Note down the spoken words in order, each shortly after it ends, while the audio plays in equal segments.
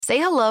Say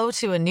hello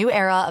to a new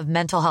era of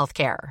mental health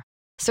care.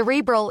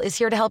 Cerebral is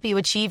here to help you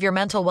achieve your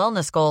mental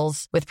wellness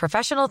goals with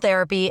professional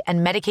therapy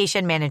and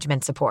medication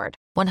management support.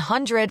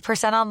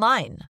 100%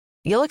 online.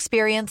 You'll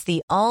experience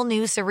the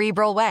all-new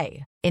Cerebral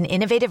Way, an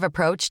innovative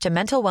approach to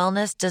mental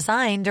wellness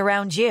designed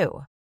around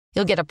you.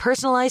 You'll get a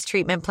personalized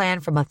treatment plan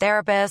from a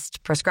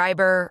therapist,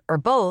 prescriber, or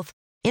both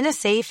in a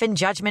safe and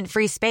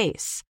judgment-free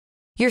space.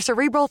 Your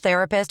Cerebral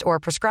therapist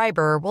or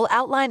prescriber will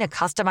outline a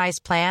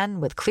customized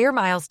plan with clear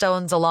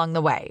milestones along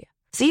the way,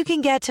 so you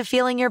can get to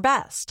feeling your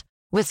best.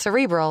 With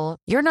Cerebral,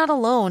 you're not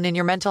alone in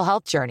your mental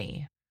health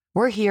journey.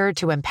 We're here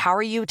to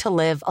empower you to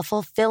live a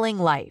fulfilling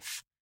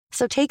life.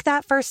 So take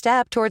that first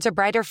step towards a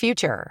brighter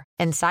future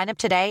and sign up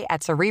today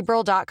at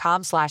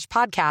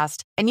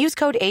Cerebral.com/podcast and use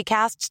code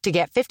ACAST to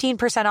get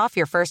 15% off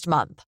your first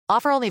month.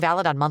 Offer only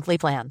valid on monthly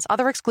plans.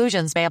 Other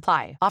exclusions may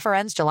apply. Offer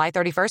ends July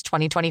 31st,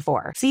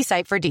 2024. See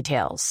site for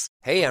details.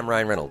 Hey, I'm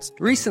Ryan Reynolds.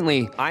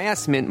 Recently, I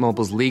asked Mint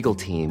Mobile's legal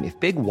team if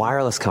big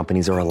wireless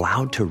companies are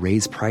allowed to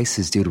raise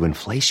prices due to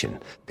inflation.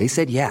 They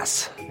said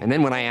yes. And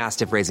then when I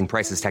asked if raising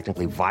prices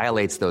technically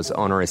violates those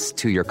onerous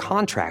two-year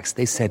contracts,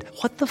 they said,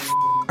 "What the f***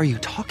 are you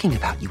talking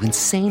about, you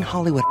insane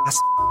Hollywood ass?"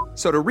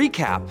 So to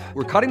recap,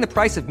 we're cutting the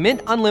price of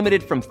Mint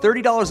Unlimited from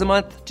 $30 a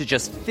month to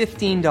just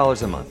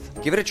 $15 a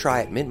month. Give it a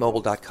try at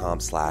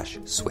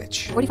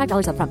mintmobile.com/switch.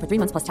 $45 up front for 3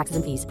 months plus taxes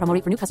and fees. Promo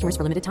rate for new customers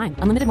for limited time.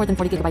 Unlimited more than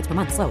 40 gigabytes per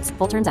month. Slows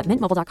full terms at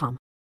mintmobile.com.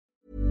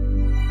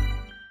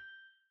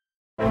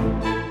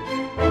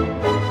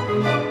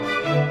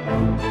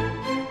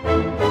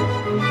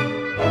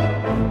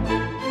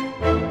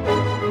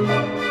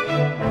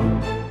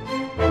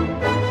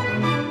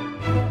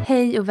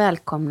 Hej och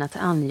välkomna till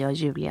Anja och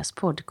Julias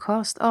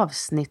podcast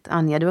avsnitt.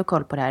 Anja, du har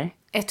koll på det här?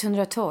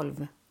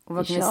 112. Och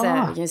vad kan vi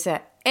säga? Vi kan säga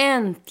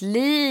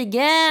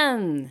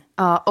äntligen!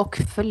 Ja, och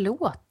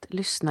förlåt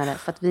lyssnare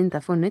för att vi inte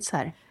har funnits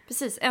här.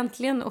 Precis,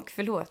 äntligen och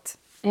förlåt.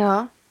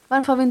 Ja,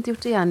 varför har vi inte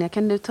gjort det, Anja?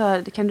 Kan du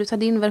ta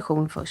din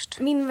version först?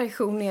 Min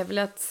version är väl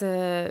att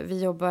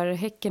vi jobbar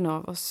häcken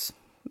av oss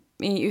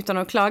utan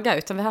att klaga.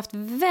 Utan vi har haft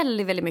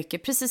väldigt, väldigt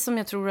mycket. Precis som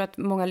jag tror att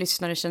många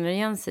lyssnare känner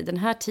igen sig. Den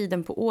här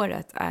tiden på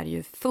året är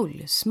ju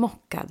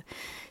fullsmockad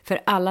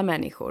för alla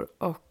människor.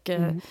 Och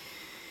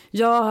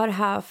jag har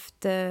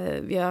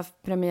vi har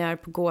haft premiär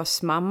på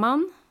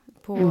Gåsmamman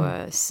på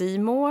C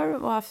More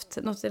och haft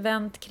något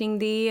event kring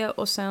det.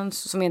 Och sen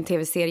som är en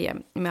tv-serie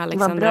med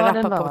Alexandra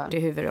Rappaport i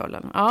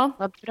huvudrollen. Ja.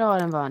 Vad bra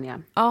den var,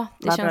 Anja. Ja,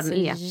 det känns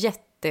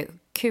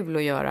jättekul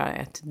att göra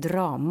ett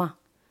drama,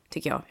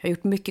 tycker jag. Jag har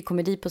gjort mycket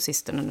komedi på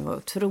sistone och det var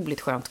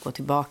otroligt skönt att gå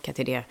tillbaka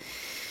till det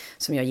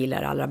som jag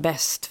gillar allra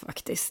bäst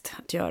faktiskt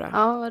att göra.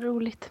 Ja, vad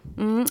roligt.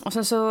 Och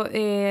sen så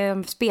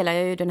spelar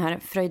jag ju den här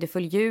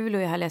Fröjdefull jul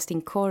och jag har läst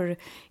in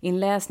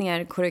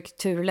inläsningar,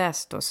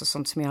 korrekturläst och så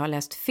sånt som jag har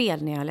läst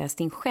fel när jag har läst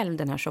in själv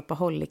den här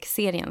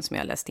Shopaholic-serien som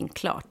jag har läst in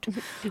klart.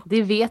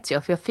 Det vet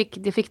jag, för jag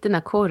fick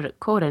dina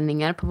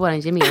korrningar på våran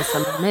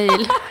gemensamma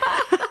mejl.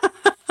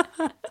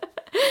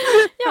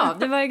 Ja,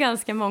 det var ju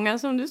ganska många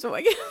som du såg.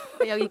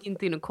 Jag gick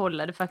inte in och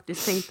kollade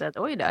faktiskt. Tänkte att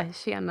oj där,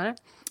 tjenare.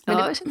 Men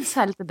det kändes så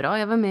här lite bra.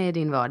 Jag var med i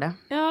din vardag.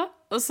 Ja,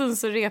 och sen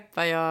så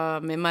repar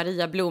jag med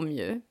Maria Blom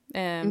ju.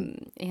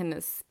 I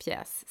hennes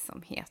pjäs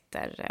som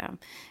heter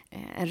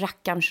En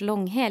rackarns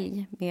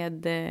långhelg.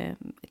 Med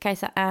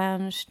Kajsa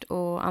Ernst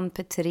och Ann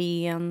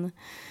Petrén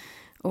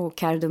och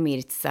Cardo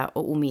Mirza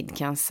och Omid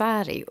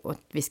Kansari. Och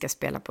vi ska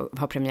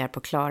ha premiär på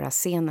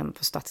Klara-scenen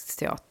på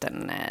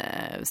Stadsteatern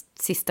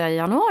sista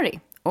januari.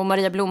 Och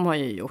Maria Blom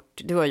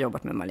du har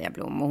jobbat med Maria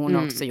Blom och hon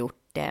har också gjort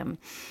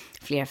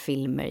flera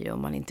filmer ju,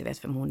 om man inte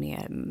vet vem hon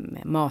är,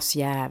 med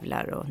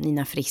Masjävlar och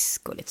Nina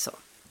Frisk och lite så.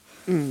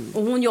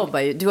 Och hon jobbar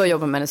ju, du har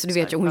jobbat med henne så du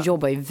vet ju, hon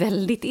jobbar ju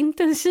väldigt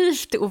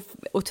intensivt och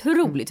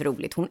otroligt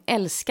roligt. Hon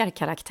älskar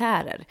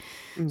karaktärer.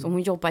 Så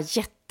hon jobbar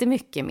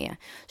jättemycket med.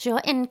 Så jag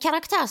har en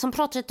karaktär som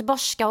pratar lite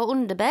borska och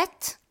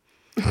underbett.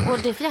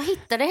 Och jag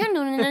hittade henne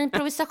under en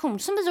improvisation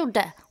som vi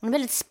gjorde. Hon är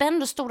väldigt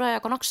spänd och stora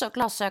ögon också,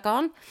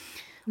 glasögon.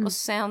 Och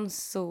sen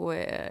så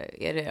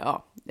är det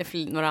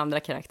några andra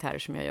karaktärer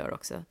som jag gör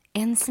också.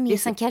 En som är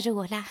som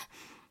Carola.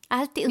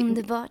 Allt är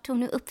underbart.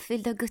 Hon är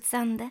uppfylld av Guds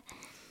ande.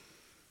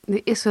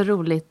 Det är så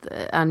roligt,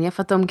 Anja,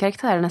 för att de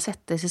karaktärerna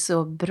sätter sig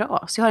så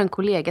bra. Så jag har en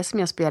kollega som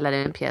jag spelade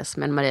en pjäs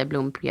med, en Maria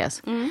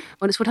Blom-pjäs.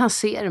 Och det är så fort han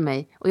ser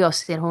mig och jag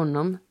ser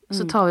honom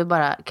så tar vi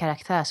bara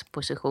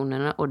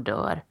karaktärspositionerna och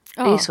dör.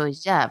 Ja. Det är så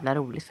jävla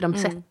roligt för de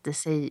sätter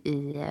sig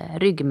i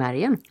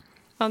ryggmärgen.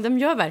 Ja, de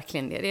gör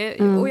verkligen det. Det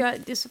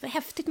är så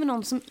häftigt med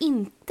någon som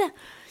inte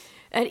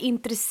är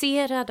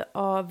intresserad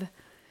av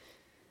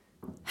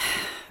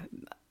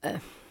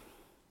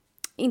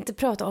inte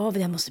prata av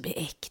det måste bli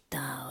äkta,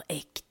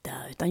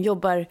 utan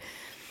jobbar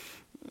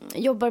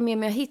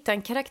med att hitta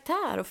en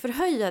karaktär och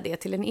förhöja det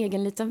till en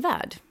egen liten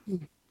värld.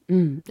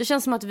 Det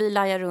känns som att vi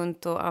lajar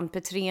runt och Ann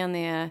Petrén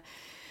är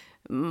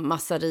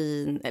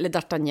Massarin eller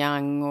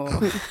D'Artagnan och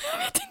jag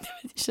vet inte,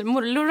 det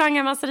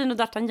Loranga, Mazarin och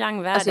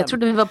D'Artagnan-världen. Alltså jag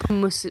trodde vi var på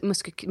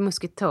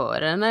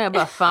musketörerna. Jag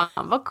bara, fan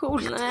vad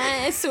coolt.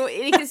 Nej,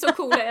 riktigt så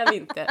coola är vi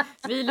inte.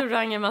 Vi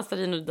Loranga,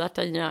 Mazarin och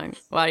D'Artagnan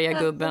och arga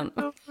gubben.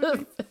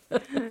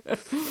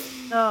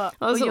 Ja,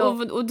 alltså,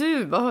 och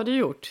du, vad har du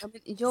gjort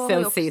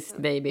sen sist,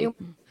 baby?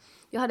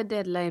 Jag hade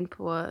deadline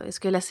på, jag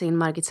skulle läsa in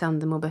Margit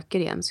Sandemo-böcker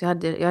igen. Så jag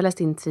har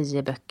läst in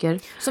 10 böcker.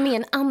 Som är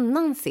en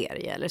annan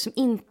serie, eller som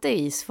inte är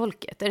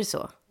Isfolket, är det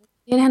så?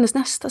 Det är hennes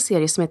nästa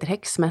serie som heter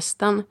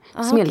Häxmästaren.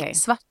 Aha, som är lite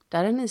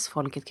svartare än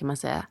Isfolket kan man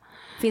säga.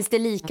 Finns det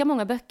lika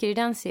många böcker i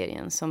den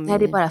serien? Som Nej,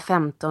 det är bara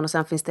 15 och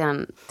sen finns det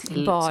en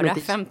till. Bara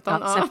 15?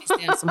 Ja, sen finns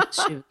det en som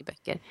har 20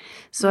 böcker.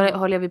 Så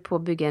håller vi på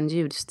att bygga en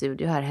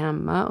ljudstudio här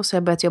hemma. Och så har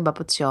jag börjat jobba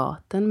på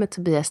teatern med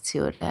Tobias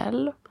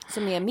Theorell.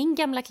 Som är min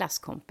gamla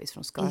klasskompis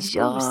från Skara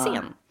skolscen.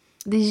 Ja,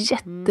 det är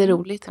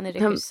jätteroligt. Han är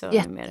regissör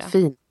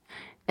jättefin.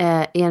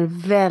 Är en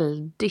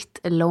väldigt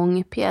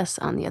lång pjäs,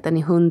 Anja. Den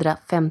är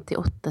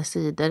 158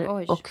 sidor.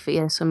 Oj. Och för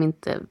er som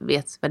inte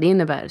vet vad det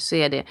innebär så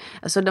är det...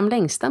 Alltså de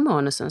längsta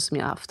manusen som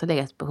jag har haft har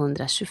legat på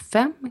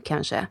 125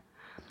 kanske.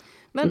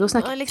 Men då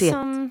snackar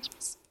liksom...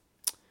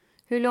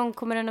 Hur lång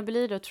kommer den att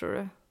bli då, tror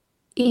du?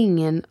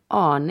 Ingen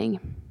aning.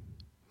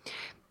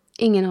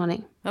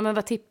 Ja, men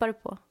vad tippar du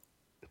på?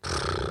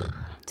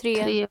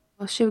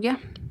 3:20.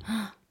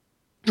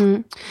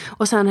 Mm.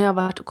 Och sen har jag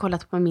varit och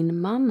kollat på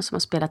min man som har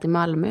spelat i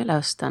Malmö hela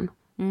hösten.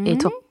 I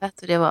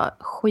Toppet. Och det var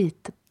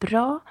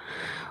skitbra.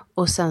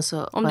 Och sen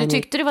så... Om du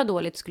tyckte det var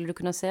dåligt skulle du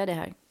kunna säga det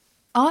här?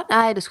 Ja,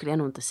 nej, det skulle jag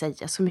nog inte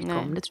säga så mycket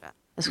om det, tror jag.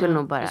 Jag skulle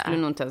nog bara... Du skulle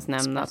nog inte ens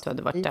nämna att du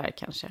hade varit där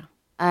kanske.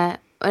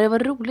 Och det var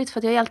roligt för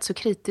att jag är alltid så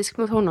kritisk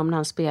mot honom när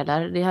han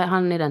spelar.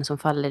 Han är den som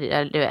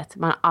faller, du vet.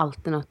 Man har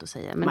alltid något att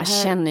säga. Men man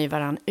känner ju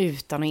varandra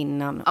utan och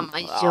innan. Ja,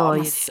 man gör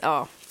ju det.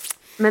 Ja.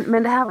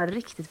 Men det här var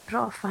riktigt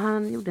bra för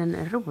han gjorde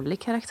en rolig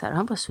karaktär.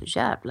 Han var så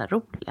jävla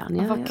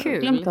rolig. Vad kul.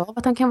 Jag glömde av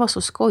att han kan vara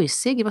så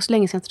skojsig. Det var så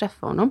länge sedan jag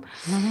träffade honom.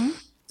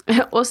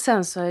 Och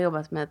sen så har jag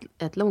jobbat med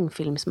ett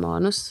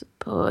långfilmsmanus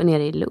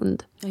nere i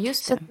Lund. Ja,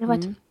 just det. Så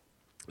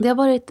det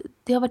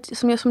har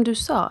varit som du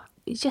sa,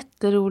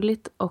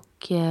 jätteroligt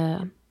och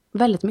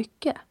väldigt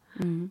mycket.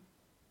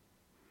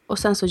 Och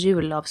sen så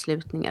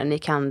julavslutningar. Ni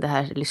kan det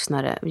här,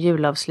 lyssnare.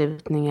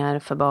 Julavslutningar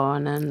för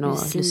barnen och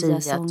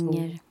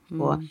Lucia-sånger.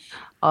 Och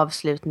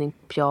avslutning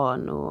på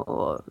piano.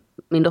 Och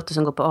min dotter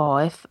som går på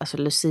AF, alltså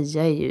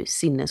Lucia är ju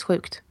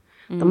sinnessjukt.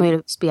 De har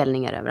ju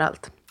spelningar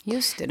överallt.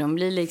 Just det, de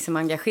blir liksom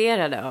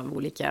engagerade av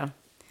olika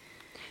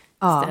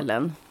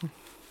ställen.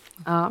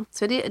 Ja,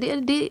 så det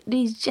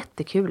är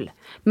jättekul.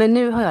 Men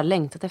nu har jag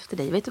längtat efter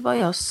dig. Vet du vad,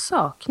 jag har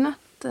saknat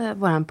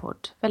våran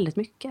podd väldigt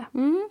mycket.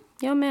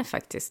 Jag med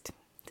faktiskt.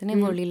 Den är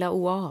vår lilla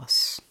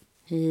oas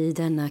i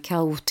denna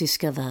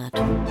kaotiska värld.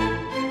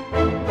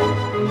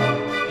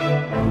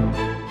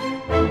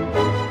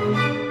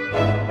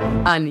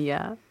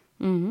 Anja.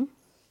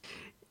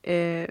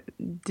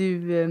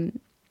 Du...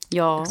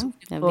 ja,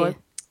 jag vet.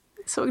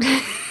 Såg du?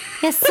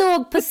 Jag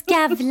såg på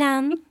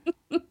Skavlan.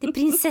 Det är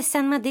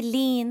prinsessan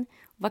Madeleine.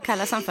 Vad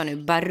kallas han för nu?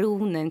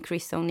 Baronen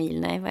Chris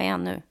O'Neill. Nej, vad är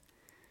han nu?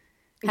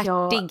 Hertig.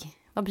 Ja.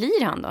 Vad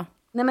blir han då?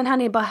 Nej, men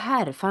han är bara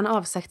herr. För han har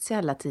avsagt sig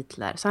alla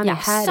titlar. Så han är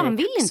herr. Så han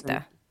vill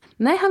inte?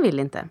 Nej, han vill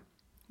inte.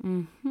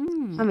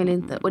 Han vill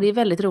inte. Och det är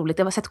väldigt roligt.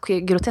 Jag har sett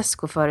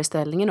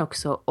Grotesco-föreställningen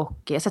också.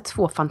 Och jag har sett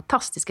 2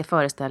 fantastiska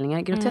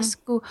föreställningar.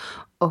 Grotesco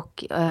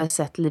och jag har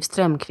sett Liv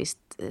Strömquist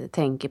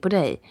tänker på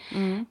dig.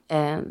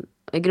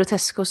 I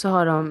Grotesco så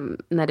har de,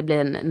 när det blir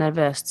en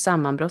nervöst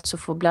sammanbrott så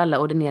får alla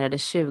ordinerade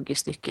 20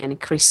 stycken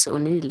Chris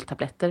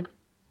O'Neill-tabletter.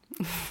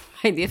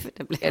 Vad är det för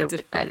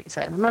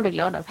tabletter? Man blir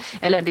glad av.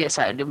 Eller det är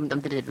så här,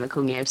 de driver med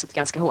kungahuset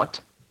ganska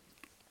hårt.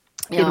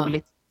 Det är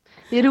roligt.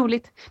 Det är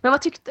roligt. Men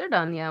vad tyckte du då,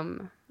 Anja,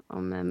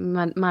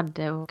 om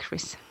Madde och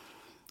Chris?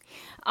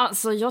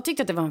 Alltså, jag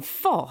tyckte att det var en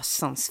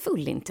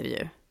fasansfull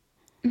intervju.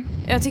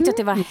 Jag tyckte att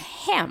det var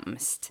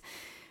hemskt.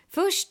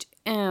 Först,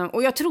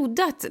 och jag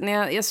trodde att,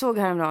 när jag såg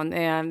häromdagen,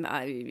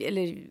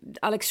 eller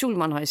Alex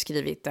Schulman har ju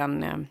skrivit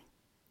en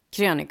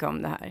krönika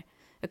om det här.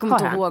 Jag kommer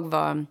inte ihåg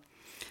vad...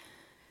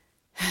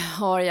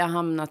 Har jag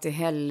hamnat i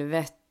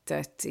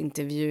helvetet?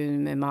 Intervju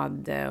med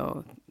Madde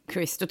och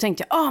Chris. Då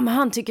tänkte jag, men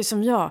han tycker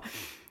som jag.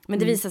 Men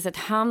det visade sig att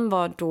han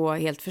var då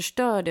helt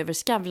förstörd över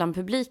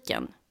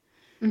Skavlan-publiken.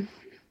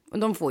 Och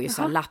de får ju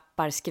så här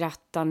lappar,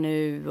 skratta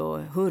nu och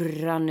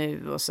hurra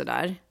nu och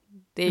sådär.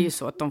 Det är ju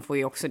så att de får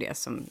ju också det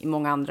som i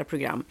många andra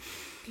program.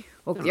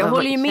 Och jag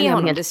håller ju med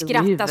honom, det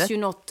skrattas ju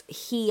något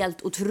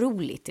helt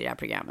otroligt i det här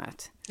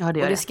programmet. Ja, och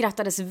det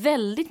skrattades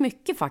väldigt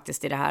mycket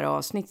faktiskt i det här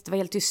avsnittet. Det var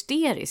helt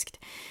hysteriskt.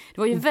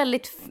 Det var ju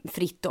väldigt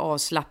fritt och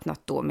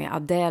avslappnat då med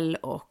Adele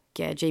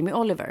och Jamie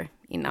Oliver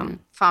innan.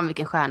 Fan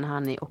vilken stjärna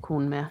han är och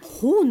hon med.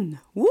 Hon!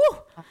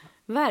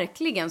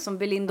 Verkligen, som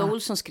Belinda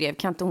Olsson skrev,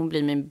 kan inte hon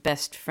bli min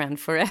best friend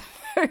forever?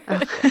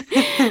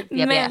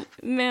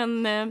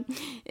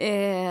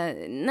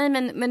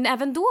 Men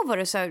även då var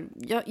det så här,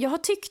 jag har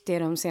tyckt det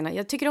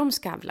jag tycker om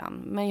Skavlan,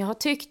 men jag har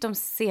tyckt de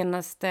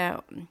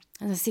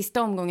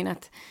sista omgången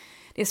att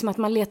det Det är som att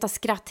man letar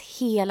skratt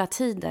hela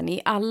tiden.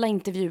 I alla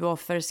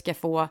intervjuoffer ska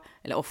få,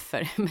 eller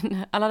offer,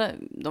 men alla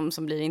de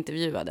som blir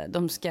intervjuade,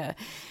 de ska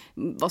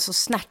vara så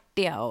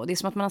snärtiga. Och det är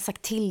som att man har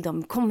sagt till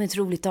dem, kom ett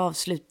roligt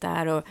avslut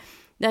där. Och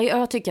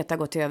jag tycker att det har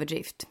gått till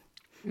överdrift.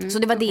 Så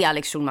det var det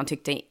Alex Schulman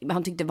tyckte.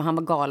 Han tyckte han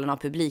var galen av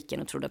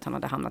publiken och trodde att han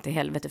hade hamnat i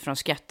helvete för de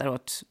skrattar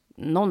åt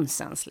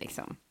nonsens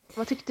liksom.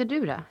 Vad tyckte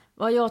du då?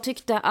 Vad jag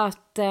tyckte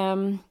att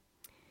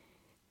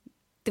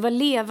det var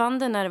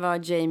levande när det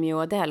var Jamie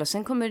och Adele. Och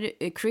sen kommer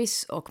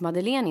Chris och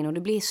Madeleine in och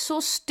det blir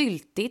så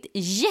styltigt,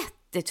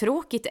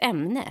 jättetråkigt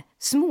ämne.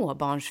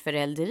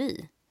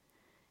 Småbarnsförälderi.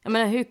 Jag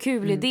menar, hur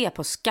kul är det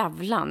på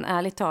Skavlan,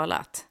 ärligt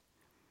talat?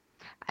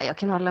 Jag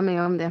kan hålla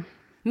med om det.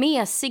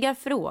 Mesiga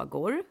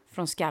frågor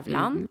från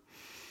Skavlan.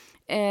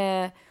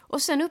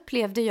 Och sen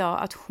upplevde jag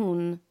att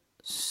hon,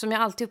 som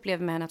jag alltid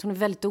upplever med henne, att hon är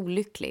väldigt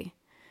olycklig.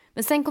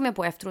 Men sen kom jag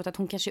på efteråt att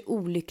hon kanske är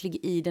olycklig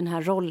i den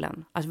här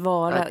rollen. Att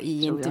vara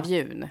i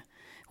intervjun.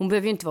 Hon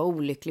behöver ju inte vara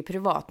olycklig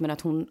privat, men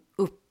att hon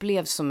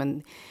upplevs som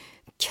en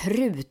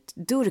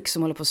krutdurk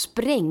som håller på att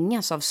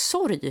sprängas av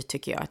sorg,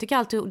 tycker jag. Jag tycker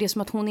alltid det är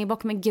som att hon är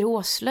bakom en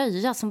grå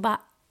slöja som bara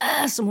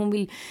som hon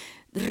vill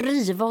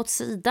riva åt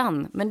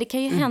sidan. Men det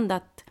kan ju hända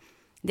att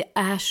det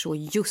är så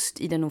just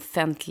i den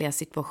offentliga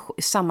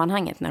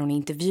sammanhanget när hon är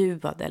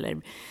intervjuad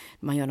eller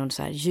man gör någon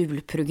så här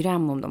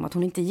julprogram om dem, att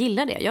hon inte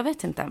gillar det. Jag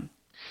vet inte.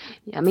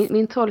 Ja,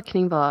 min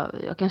tolkning var,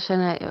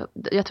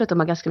 jag tror att de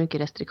har ganska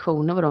mycket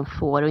restriktioner vad de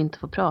får och inte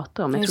får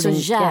prata om. Det är så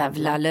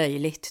jävla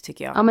löjligt,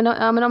 tycker jag. Ja, men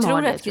de tror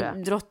har det, att tror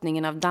jag.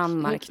 Drottningen av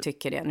Danmark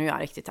tycker det. Nu är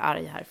jag riktigt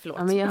arg här, förlåt.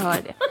 Ja, men jag hör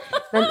det.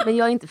 Men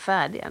jag är inte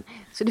färdig än.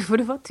 Så du får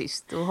vara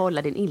tyst och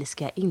hålla din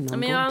ilska inombords. Ja,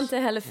 men jag är inte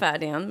heller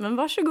färdig än, men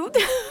varsågod.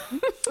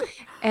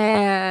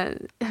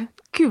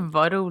 Gud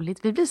vad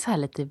roligt. Vi blir så här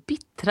lite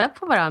bittra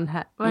på varandra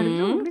här. Vad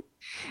roligt.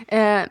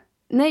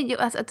 Nej,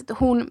 alltså,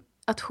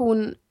 att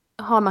hon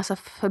har massa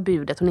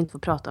förbud, att hon inte får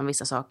prata om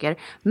vissa saker.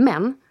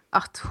 Men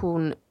att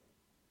hon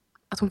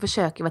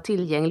försöker vara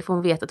tillgänglig, för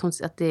hon vet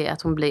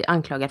att hon blir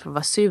anklagad för att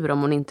vara sur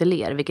om hon inte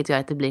ler. Vilket gör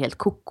att det blir helt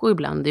koko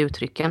ibland i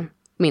uttrycken.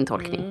 Min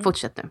tolkning.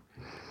 Fortsätt nu.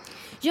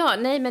 Ja,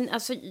 nej, men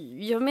alltså,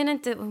 jag menar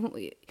inte...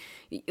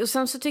 Och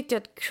sen så tyckte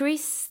jag att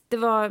Chris,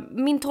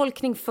 min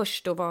tolkning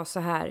först då var så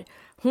här.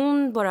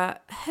 Hon bara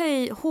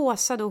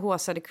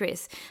håsade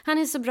Chris. Han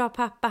är så bra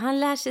pappa, han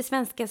lär sig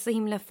svenska så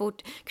himla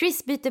fort.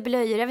 Chris byter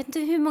blöjor, jag vet inte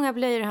hur många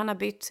blöjor han har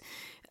bytt.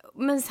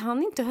 Men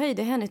han inte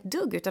höjde henne ett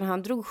dugg, utan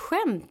han drog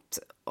skämt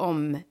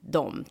om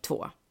de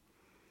två.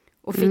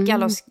 Och fick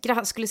alla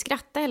skulle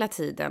skratta hela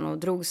tiden och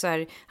drog så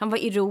här, han var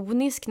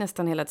ironisk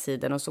nästan hela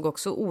tiden och såg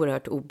också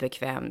oerhört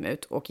obekväm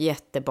ut och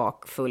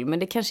jättebakfull. Men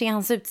det kanske är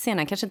hans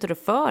utseende, kanske inte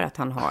för att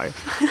han har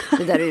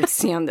det där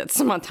utseendet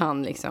som att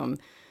han liksom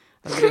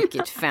har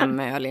druckit 5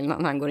 öl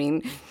innan han går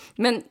in.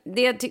 Men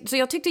så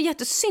jag tyckte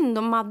jättesynd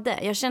om Madde.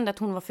 Jag kände att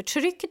hon var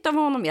förtryckt av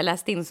honom. Jag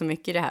läste in så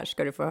mycket i det här,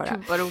 ska du få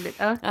höra. Vad roligt.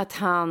 Ja. Att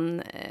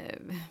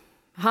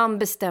han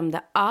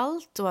bestämde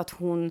allt och att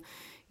hon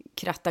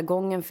krattar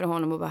gången för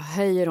honom och bara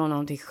höjer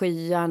honom till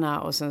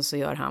skyarna och sen så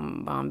gör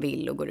han vad han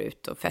vill och går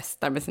ut och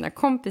festar med sina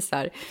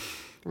kompisar.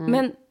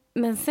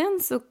 Men sen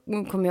så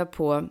kom jag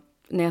på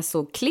när jag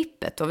såg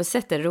klippet, och vi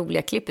sett det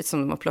roliga klippet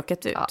som de har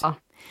plockat ut. Ja.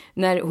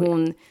 När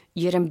hon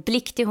ger en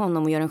blick till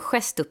honom och gör en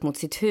gest upp mot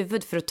sitt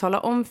huvud för att tala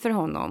om för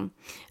honom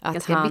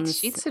att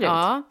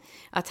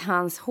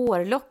hans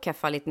hårlock har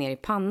fallit ner i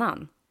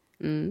pannan.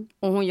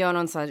 Och hon gör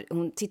någon så här,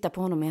 hon tittar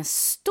på honom med en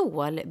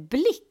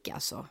stålblick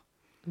alltså.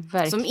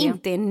 Verkligen. Som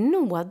inte är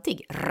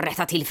nådig.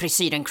 Rätta till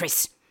frisyren,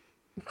 Chris.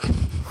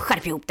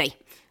 Skärp ihop dig.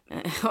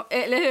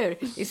 Eller hur?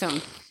 Liksom.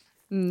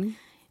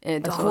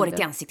 Du har håret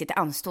i ansiktet. Det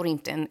anstår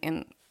inte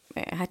en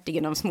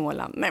hertigen av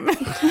Småland. Nej, men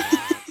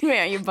nu är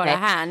jag ju bara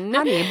herrn.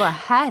 Han är bara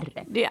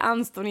herre. Det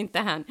anstår inte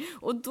herrn.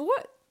 Och då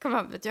kan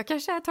man, jag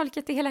kanske har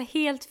tolkat det hela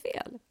helt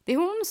fel. Det är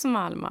hon som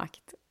har all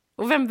makt.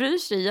 Och vem bryr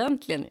sig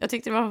egentligen? Jag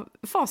tyckte det var en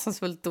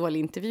fasansfullt dålig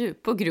intervju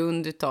på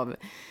grund utav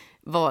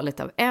valet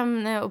av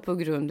ämne och på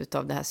grund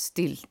av det här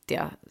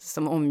styltiga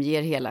som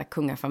omger hela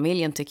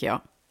kungafamiljen, tycker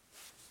jag.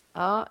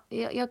 Ja,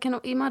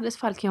 i Maddes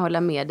fall kan jag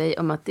hålla med dig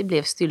om att det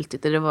blev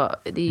styltigt. Och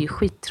det är ju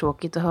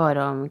skittråkigt att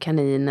höra om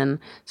kaninen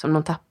som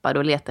de tappade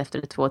och letade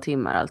efter 2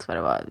 timmar. Allt vad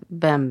det var.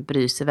 Vem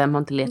bryr sig? Vem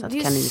har inte letat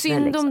kaninen? Det är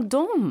synd om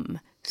dem.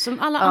 Som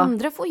alla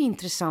andra får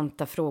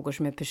intressanta frågor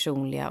som är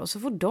personliga. Och så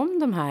får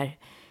de här...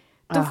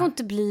 De får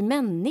inte bli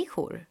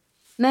människor.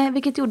 Nej,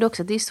 vilket gjorde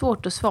också att det är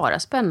svårt att svara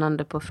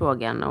spännande på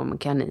frågan om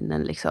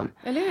kaninen liksom.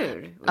 Eller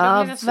hur? Och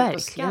då blev jag så på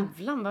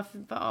Skavlan.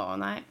 Varför?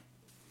 Nej.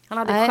 Han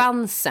hade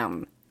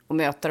chansen att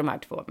möta de här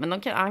 2.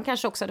 Men han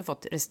kanske också hade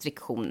fått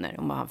restriktioner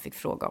om vad han fick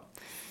fråga om.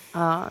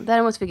 Ja,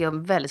 däremot fick jag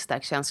en väldigt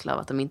stark känsla av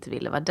att de inte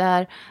ville vara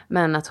där.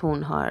 Men att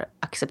hon har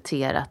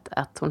accepterat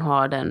att hon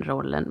har den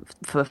rollen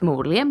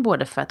förmodligen.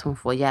 Både för att hon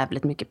får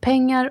jävligt mycket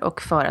pengar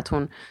och för att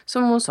hon,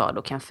 som hon sa,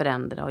 då kan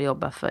förändra och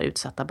jobba för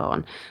utsatta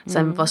barn.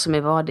 Sen vad som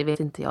är vad, det vet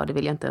inte jag. Det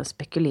vill jag inte ens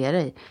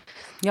spekulera i.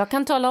 Jag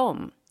kan tala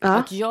om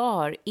att jag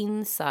har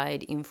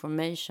inside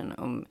information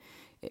om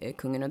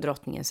kungen och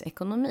drottningens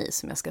ekonomi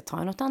som jag ska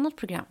ta i något annat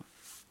program.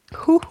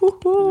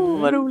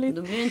 Vad roligt.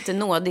 Då blir det inte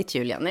nådigt,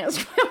 Julia. Nej, jag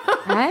skojar.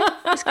 Nej,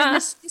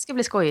 det ska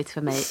bli skojigt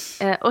för mig.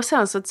 Och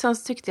sen så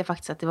tyckte jag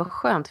faktiskt att det var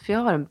skönt. För jag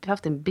har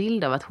haft en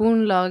bild av att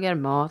hon lagar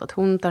mat, att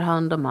hon tar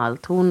hand om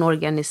allt. Hon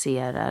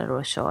organiserar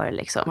och kör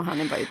liksom. Och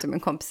han är bara ute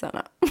med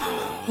kompisarna.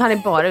 Han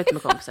är bara ute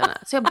med kompisarna.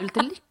 Så jag blir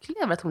lite lycklig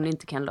över att hon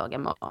inte kan laga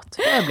mat.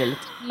 Jag blir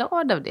lite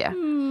glad av det.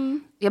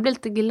 Jag blir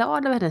lite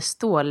glad av hennes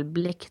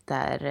stålblick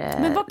där.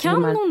 Men vad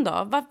kan hon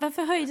då?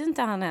 Varför höjde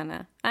inte han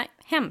henne? Nej,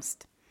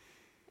 hemskt.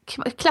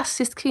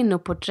 Klassiskt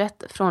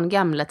kvinnoporträtt från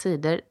gamla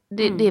tider.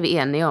 Det är vi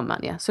eniga om,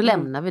 Anja. Så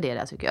lämnar vi det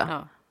där, tycker jag.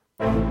 Ja.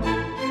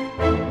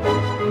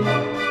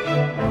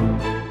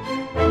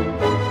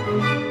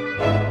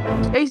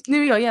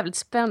 Nu är jag jävligt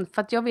spänd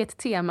för att jag vet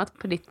temat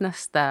på ditt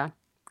nästa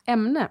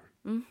ämne.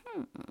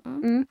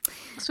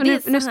 Så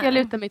nu ska jag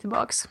luta mig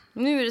tillbaks.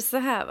 Nu är det så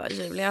här, va,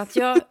 Julia, att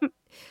jag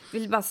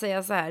vill bara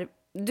säga så här.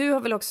 Du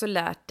har väl också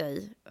lärt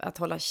dig att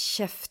hålla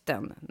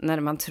käften när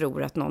man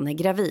tror att någon är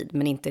gravid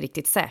men inte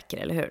riktigt säker,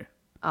 eller hur?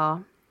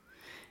 Ja.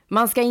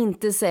 Man ska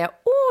inte säga,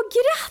 åh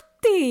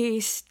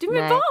grattis, du är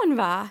med barn,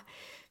 va?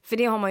 För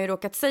det har man ju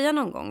råkat säga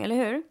någon gång, eller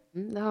hur?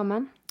 Det har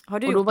man. Har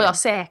du och då gjort var det? jag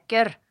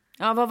säker.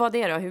 Ja, vad var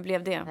det då? Hur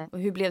blev det? Och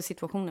hur blev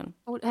situationen?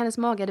 Och hennes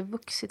mage hade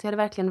vuxit. Jag hade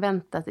verkligen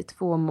väntat i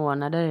 2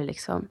 månader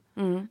liksom.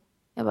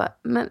 Jag bara,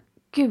 men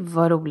gud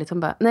vad roligt. Hon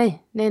bara,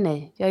 nej,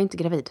 jag är inte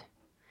gravid.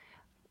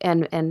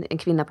 En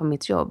kvinna på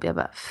mitt jobb. Jag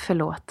bara,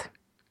 förlåt.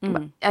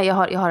 Jag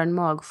har en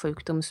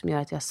magsjukdom som gör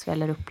att jag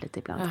sväller upp lite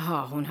ibland.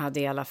 Jaha, hon hade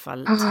i alla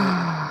fall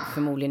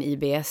förmodligen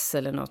IBS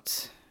eller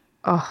något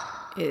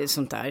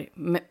sånt där.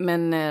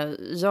 Men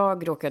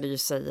jag råkade ju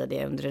säga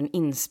det under en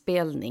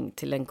inspelning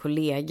till en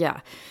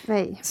kollega.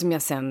 Nej. Som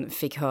jag sen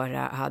fick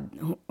höra.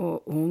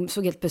 Och hon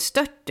såg helt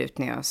bestört ut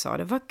när jag sa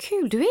det. Vad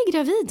kul, du är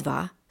gravid,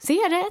 va? Ser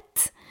jag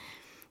rätt?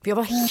 För jag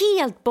var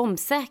helt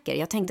bombsäker.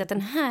 Jag tänkte att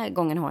den här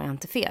gången har jag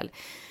inte fel.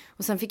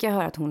 Och sen fick jag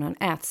höra att hon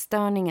har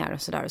ätstörningar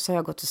och sådär. Så har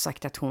jag gått och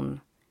sagt att hon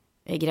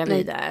är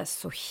gravid. Det är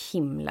så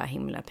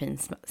himla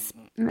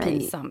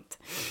pinsamt.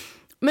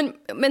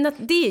 Men att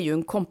det är ju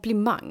en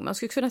komplimang. Man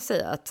skulle kunna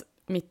säga att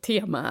mitt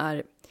tema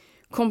är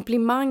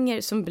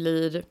komplimanger som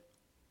blir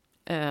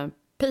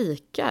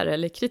pikar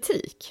eller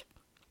kritik.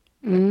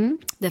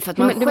 Därför att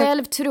man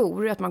själv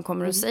tror att man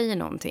kommer att säga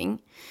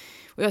någonting.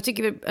 Och jag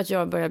tycker att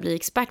jag börjar bli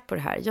expert på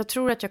det här. Jag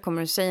tror att jag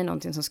kommer att säga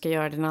någonting som ska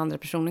göra den andra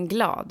personen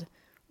glad.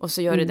 Och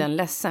så gör det den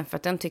ledsen för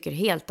att den tycker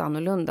helt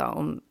annorlunda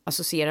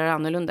associerar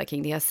annorlunda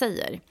kring det jag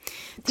säger.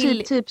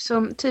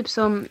 Typ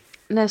som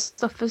när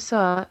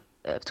Stoffe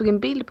tog en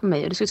bild på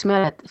mig och det såg ut som jag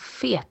hade ett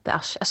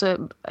fetarsle,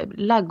 alltså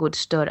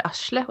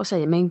laggårdsdörrarsle och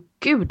säger, men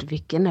gud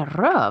vilken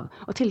röv.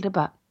 Och till det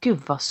bara, gud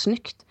vad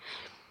snyggt.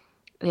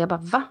 Och jag bara,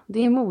 va?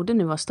 Det är mode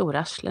nu av stora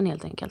arslen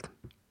helt enkelt.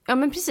 Ja,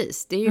 men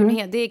precis. Det är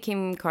ju det är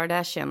Kim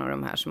Kardashian och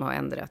de här som har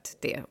ändrat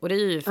det. Och det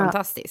är ju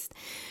fantastiskt.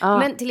 Ja.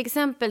 Men till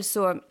exempel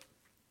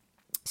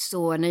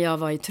så när jag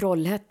var i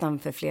Trollhättan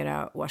för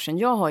flera år sedan.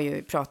 Jag har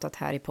ju pratat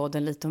här i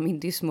podden lite om min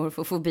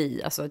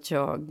dysmorfofobi. Alltså att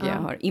jag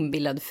har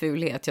inbillad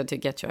fulhet. Jag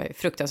tycker att jag är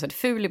fruktansvärt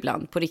ful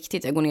ibland. På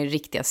riktigt. Jag går ner i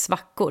riktiga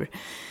svackor.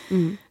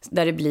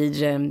 Där det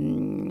blir...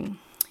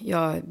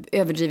 jag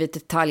överdrivet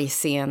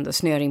detaljseende och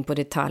snör in på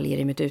detaljer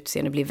i mitt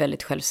utseende och blir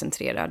väldigt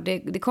självcentrerad.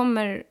 Det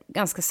kommer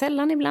ganska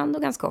sällan ibland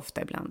och ganska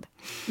ofta ibland.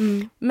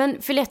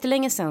 Men för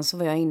jättelänge sedan så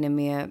var jag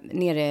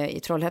nere i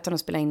Trollhättan och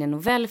spelade in en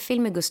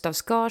novellfilm med Gustav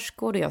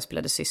Skarsgård och jag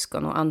spelade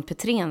syskon och Ann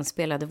Petrén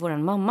spelade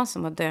våran mamma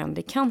som har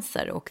döende i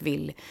cancer och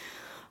vill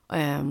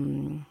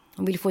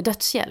få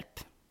dödshjälp.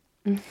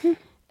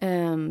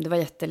 Det var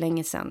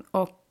jättelänge sedan.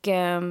 Och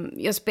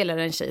jag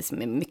spelade en tjej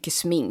som är mycket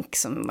smink,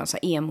 som var en sån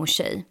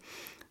emo-tjej.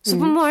 Så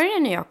på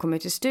morgonen när jag kommer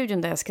ut i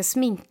studion där jag ska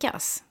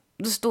sminkas,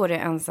 då står det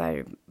en så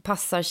här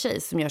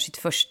passartjej som gör sitt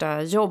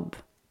första jobb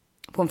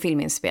på en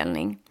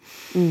filminspelning.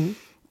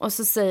 Och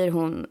så säger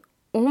hon,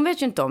 och hon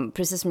vet ju inte om,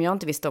 precis som jag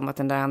inte visste om att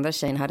den där andra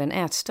tjejen hade en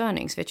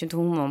ätstörning, så vet ju inte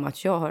hon om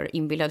att jag har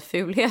inbillad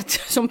fulhet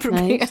som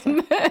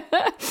problem.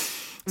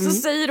 Så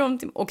säger hon,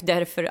 och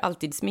därför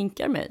alltid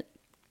sminkar mig.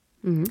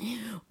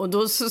 Och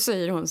då så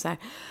säger hon så här,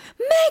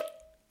 men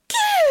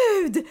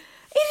gud,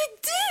 är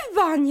det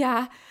du,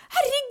 Anja?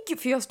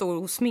 Herregud, för jag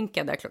står och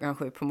sminkar där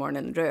 7:00 på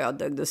morgonen,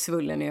 rödögd och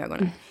svullen i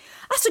ögonen.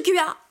 Alltså gud,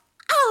 jag har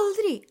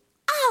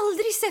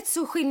aldrig sett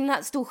så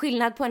stor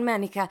skillnad på en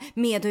människa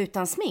med och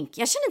utan smink.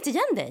 Jag känner inte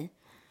igen dig.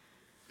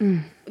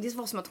 Det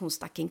var som att hon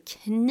stack en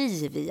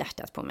kniv i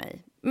hjärtat på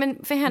mig.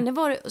 Men för henne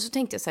var det, så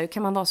tänkte jag så här, hur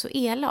kan man vara så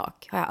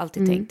elak? Har jag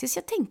alltid tänkt. Tills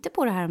jag tänkte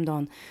på det här om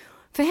dagen.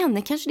 För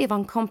henne kanske det var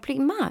en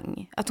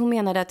komplimang. Att hon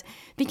menade att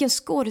vilken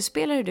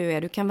skådespelare du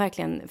är. Du kan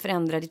verkligen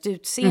förändra ditt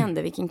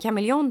utseende. Vilken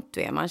kameleont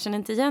du är. Man känner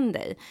inte igen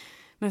dig.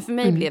 Men för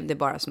mig blev det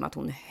bara som att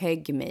hon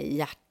högg mig i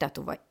hjärtat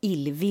och var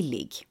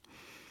illvillig.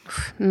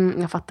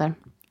 Jag fattar.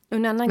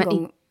 En annan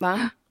gång,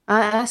 va?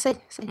 Säg.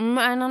 En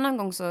annan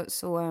gång så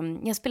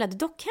jag spelade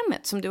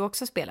Dockhemmet som du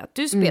också spelat.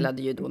 Du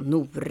spelade ju då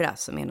Nora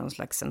som är någon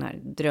slags sån här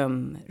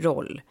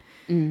drömroll.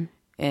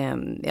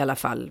 I alla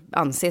fall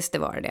anses det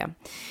vara det.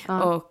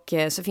 Och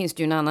så finns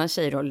det ju en annan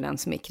tjejroll, den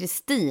som är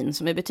Kristin,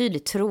 som är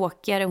betydligt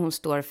tråkigare. Hon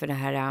står för det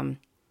här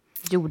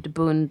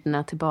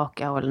jordbundna,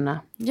 tillbakahållna.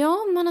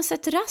 Ja, om man har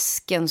sett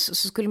Raskens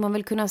så skulle man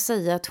väl kunna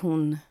säga att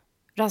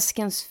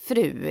Raskens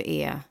fru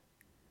är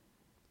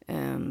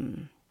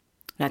den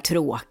här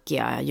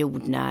tråkiga,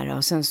 jordnära.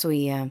 Och sen så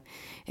är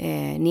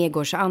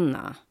Negårds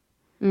Anna.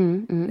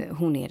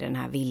 Hon är den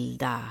här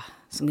vilda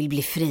som vill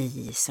bli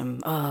fri,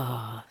 som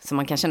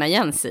man kan känna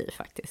igen sig i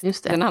faktiskt.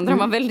 Just det. Den andra har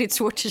man väldigt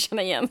svårt att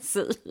känna igen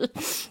sig i,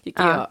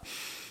 tycker jag.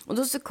 Och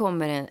då så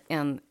kommer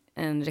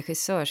en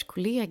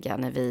regissörskollega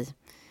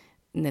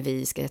när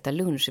vi ska äta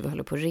lunch och vi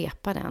håller på att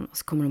repa den. Och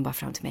så kommer de bara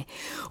fram till mig.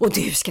 Och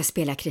du ska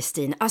spela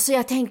Kristin. Alltså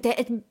jag tänkte,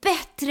 ett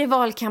bättre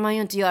val kan man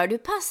ju inte göra. Du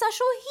passar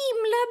så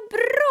himla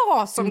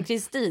bra som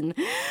Kristin.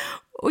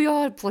 Och jag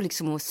höll på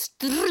liksom att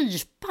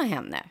strypa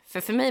henne.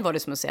 För mig var det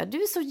som att säga, du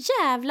är så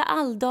jävla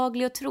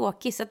alldaglig och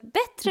tråkig. Så att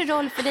bättre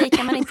roll för dig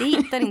kan man inte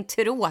hitta, din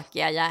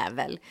tråkiga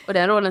jävel. Och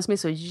den rollen som är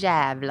så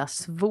jävla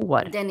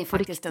svår. Den är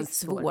faktiskt den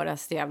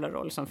svåraste jävla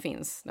roll som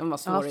finns. Den var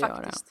svår att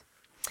göra.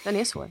 Den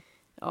är svår.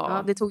 Ja.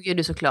 Ja, det tog ju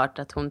du såklart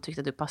att hon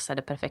tyckte att du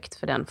passade perfekt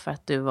för den för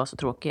att du var så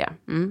tråkig.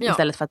 Ja.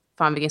 Istället för att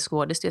fan vilken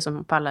skådis det är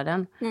som pallar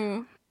den.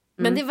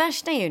 Men det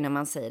värsta är ju när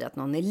man säger att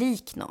någon är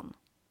lik någon.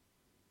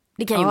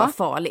 Det kan ju vara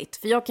farligt.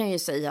 För jag kan ju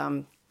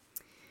säga,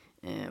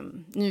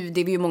 nu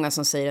det är ju många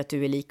som säger att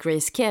du är lik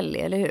Grace Kelly,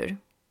 eller hur?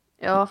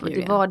 Ja, för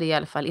det var det i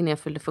alla fall innan jag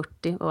fyllde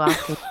 40 och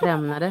allting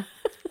lämnade.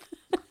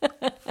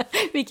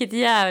 Vilket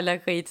jävla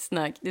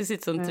skitsnack. Du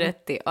sitter som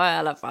 30. Ja, i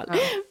alla fall. Ja.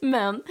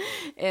 Men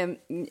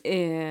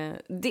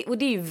det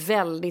är ju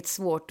väldigt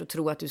svårt att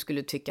tro att du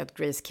skulle tycka att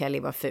Grace Kelly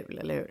var ful,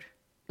 eller hur?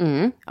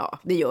 Ja,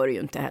 det gör du ju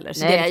inte heller.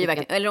 Så nej, det är ju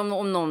verkligen, eller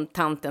om någon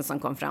tanten som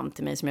kom fram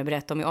till mig som jag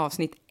berättade om i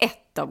avsnitt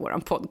 1 av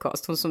våran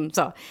podcast. Hon som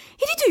sa,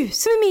 är det du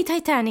som är med i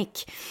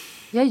Titanic?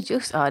 Ja,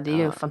 just det är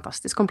ju en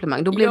fantastisk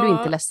komplimang. Då blev du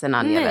inte ledsen,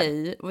 Anja.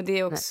 Nej, och det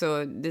är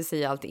också, det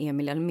säger alltid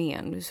Emil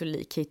Almén, du är så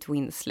lik Kate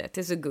Winslet,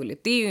 det är så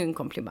gulligt. Det är ju en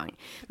komplimang.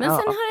 Men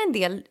sen har en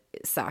del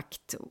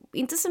sagt,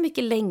 inte så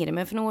mycket längre,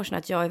 men för några år sedan,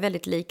 att jag är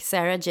väldigt lik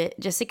Sarah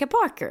Jessica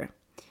Parker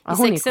i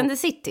Sex and the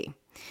City.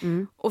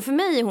 Och för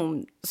mig är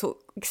hon så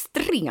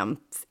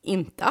extremt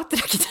inte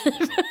attraktiv.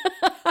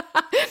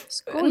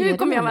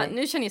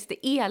 Nu känns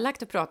det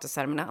elakt att prata så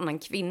här med en annan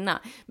kvinna.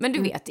 Men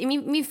du vet,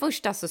 min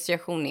första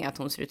association är att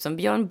hon ser ut som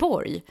Björn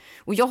Borg.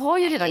 Och jag har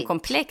ju redan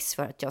komplex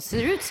för att jag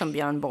ser ut som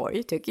Björn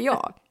Borg, tycker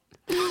jag.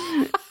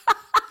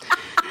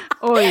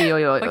 Oj.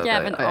 Och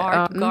även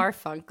Art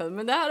Garfunkel.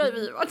 Men det här har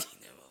vi varit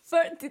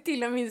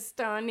till och min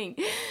störning.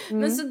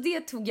 Men så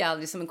det tog jag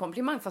aldrig som en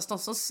komplimang. Fast de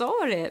som sa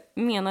det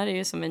menade det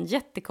ju som en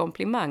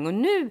jättekomplimang. Och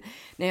nu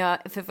när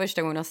jag för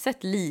första gången har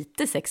sett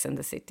lite Sex and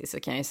the City så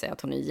kan jag säga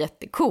att hon är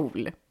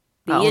jättecool.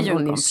 Det är ju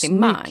en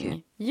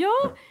komplimang.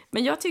 Ja,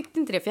 men jag tyckte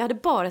inte det. För jag hade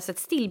bara sett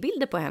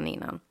stillbilder på henne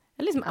innan.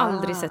 Jag har liksom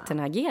aldrig sett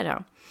henne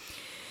agera.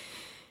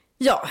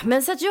 Ja,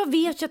 men så att jag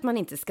vet ju att man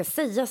inte ska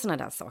säga såna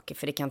där saker.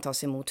 För det kan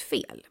tas emot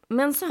fel.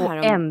 Men så här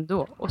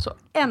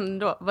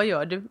ändå, vad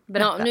gör du?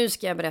 Berätta. Ja, nu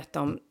ska jag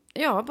berätta om...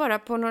 Ja, bara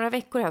på några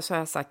veckor här så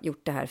har jag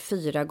gjort det här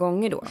 4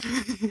 gånger då.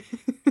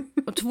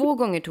 Och 2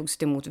 gånger togs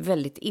det emot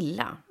väldigt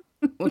illa.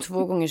 Och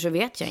 2 gånger så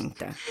vet jag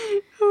inte.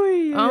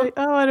 Oj,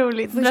 vad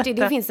roligt. Först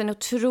det finns en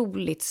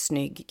otroligt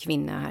snygg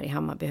kvinna här i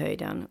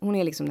Hammarbyhöjden. Hon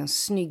är liksom den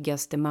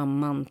snyggaste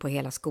mamman på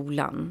hela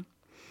skolan.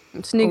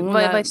 Snygg,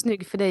 vad är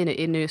snygg för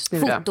dig nu?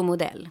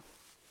 Fotomodell.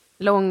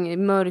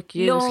 Lång, mörk,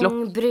 ljus,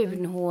 lång,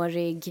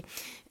 brunhårig,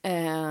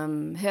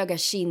 höga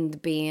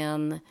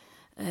kindben,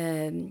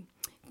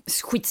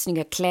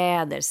 skitsnygga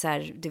kläder, så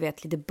här, du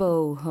vet, lite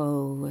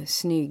boho,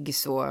 snygg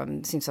så,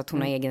 syns att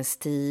hon har egen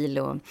stil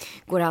och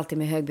går alltid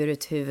med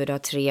högburet huvud och har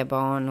 3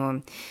 barn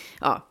och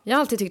ja, jag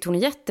har alltid tyckt hon är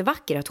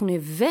jättevacker, att hon är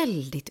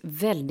väldigt,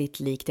 väldigt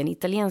lik den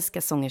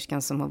italienska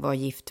sångerskan som var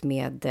gift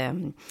med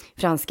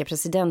franska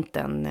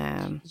presidenten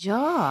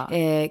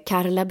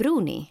Carla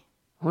Bruni.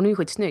 Hon är ju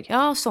skitsnygg.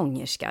 Ja,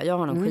 sångerska. Jag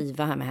har någon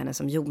skiva här med henne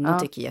som Jona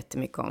tycker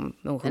jättemycket om.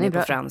 Hon är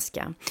på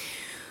franska.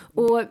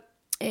 Och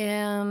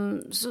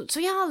så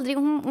jag har aldrig,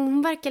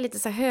 hon verkar lite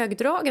så här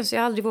högdragen så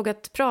jag har aldrig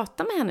vågat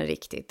prata med henne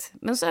riktigt.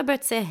 Men så har jag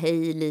börjat säga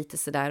hej lite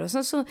sådär. Och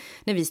sen så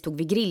när vi stod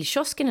vid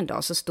grillkiosken en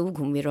dag så stod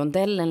hon vid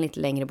rondellen lite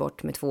längre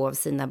bort med 2 av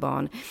sina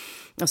barn.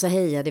 Och så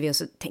hejade vi och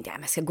så tänkte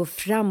jag ska gå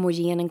fram och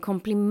ge henne en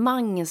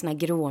komplimang en sån här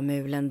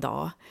gråmulen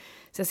dag.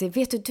 Så jag säger,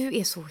 vet du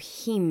är så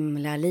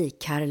himla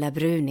lik Carla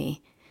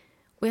Bruni.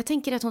 Och jag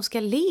tänker att hon ska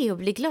le och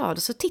bli glad.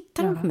 Och så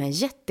tittar hon på mig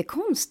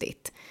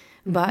jättekonstigt.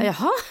 Bara,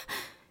 jaha.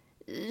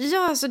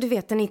 Ja, alltså du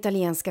vet den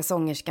italienska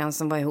sångerskan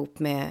som var ihop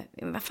med...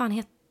 Vad fan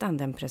hette han,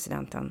 den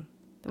presidenten?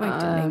 Det var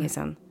inte länge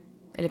sedan.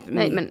 Eller,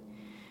 nej, men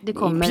det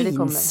kommer. Det är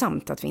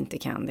pinsamt att vi inte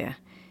kan det.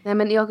 Nej,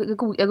 men jag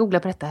googlar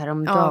på detta här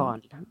om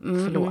dagen.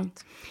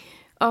 Förlåt.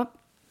 Ja,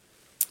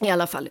 i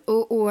alla fall.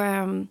 Och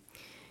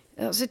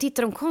så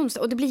tittar de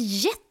konstigt. Och det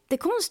blir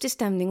jättekonstig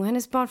stämning. Och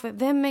hennes barn, för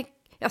vem är...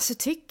 Alltså,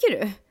 tycker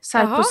du?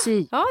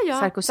 Sarkozy.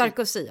 Ja.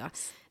 Sarkozy, ja.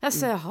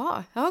 Alltså,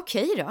 jaha. Ja,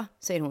 okej då,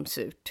 säger hon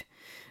surt.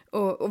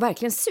 Och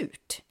verkligen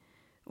surt.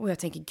 Och jag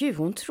tänker, gud,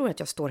 hon tror att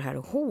jag står här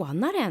och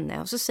hånar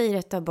henne. Och så säger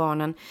ett av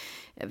barnen,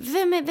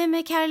 vem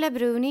är Carla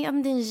Bruni? Ja,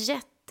 men det är en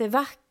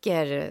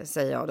jättevacker,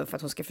 säger jag då, för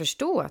att hon ska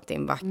förstå att,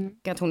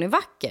 att hon är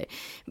vacker.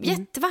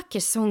 Jättevacker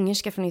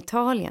sångerska från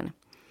Italien.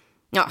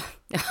 Ja,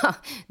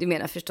 du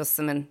menar förstås,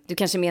 men du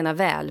kanske menar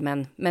väl,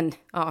 men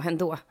ja,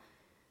 ändå.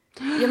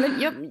 Ja, men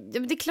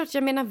det är klart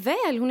jag menar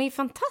väl, hon är ju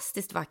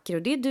fantastiskt vacker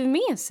och det är du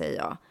med, säger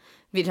jag.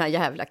 Vid den här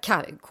jävla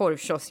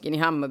korvkiosken i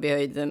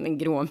Hammarbyhöjden en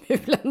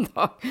gråmulen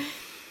dag.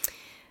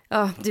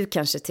 Ja, du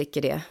kanske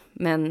tycker det,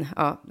 men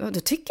ja, då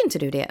tycker inte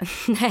du det.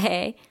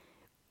 Nej.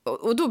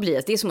 Och då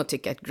blir det som att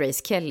tycka att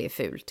Grace Kelly är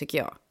ful, tycker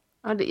jag.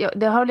 Ja,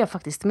 det håller jag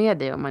faktiskt med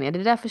dig om, Anja.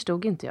 Det där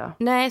förstod inte jag.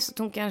 Nej, så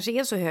hon kanske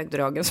är så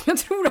högdragen som jag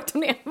tror att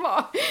hon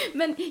var.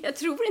 Men jag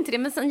tror inte det.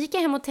 Men sen gick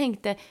jag hem och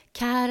tänkte,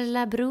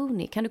 Carla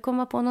Bruni, kan du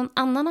komma på någon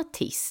annan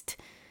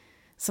artist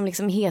som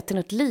liksom heter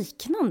något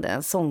liknande,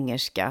 en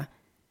sångerska?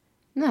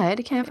 Nej,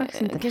 det kan jag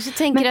faktiskt inte. Kanske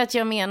tänker att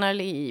jag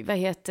menar, vad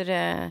heter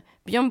det,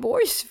 Björn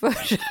Borgs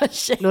förra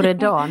tjej.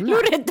 Loredana.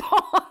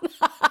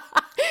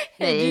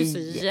 Nej. Du är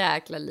så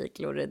jäkla lik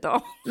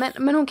Loredana.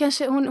 Men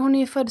hon är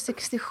ju född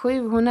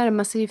 67, hon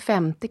närmar sig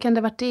 50. Kan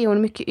det vara det? Hon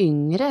är mycket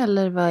yngre,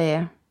 eller vad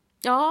är?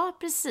 Ja,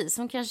 precis.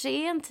 Hon kanske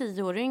är en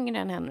 10 år yngre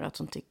än henne, att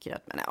hon tycker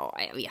att, men ja,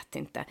 jag vet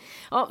inte.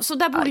 Ja, så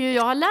där borde ju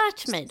jag ha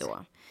lärt mig då.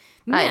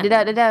 Men...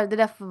 Nej, det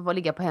där får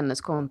ligga på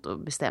hennes konto,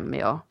 bestämmer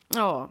jag.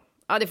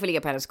 Ja, det får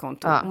ligga på hennes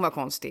konto. Ja. Hon var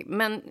konstig.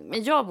 Men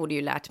jag borde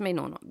ju lärt mig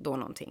då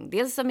någonting.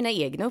 Dels av mina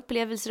egna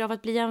upplevelser av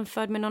att bli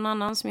jämförd med någon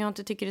annan som jag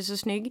inte tycker är så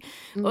snygg.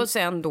 Och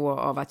sen då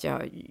av att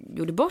jag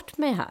gjorde bort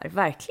mig här,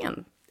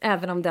 verkligen.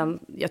 Även om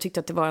jag tyckte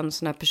att det var en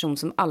sån här person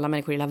som alla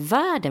människor i hela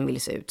världen ville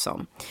se ut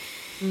som.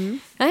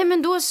 Nej,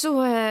 men då så...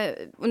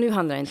 Och nu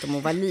handlar det inte om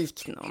att vara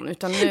lik någon,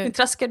 utan nu... Nu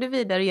traskar du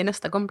vidare och ger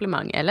nästa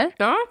komplimang, eller?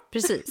 Ja,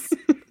 precis.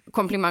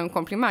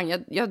 Komplimang.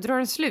 Jag drar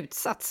en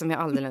slutsats som är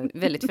alldeles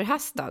väldigt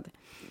förhastad.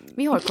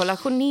 Vi har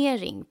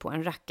kollationering på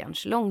en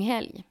rackarns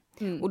långhelg.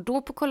 Och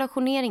då på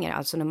kollationeringar,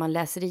 alltså när man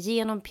läser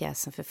igenom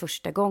pjäsen för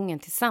första gången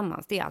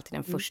tillsammans, det är alltid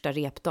den första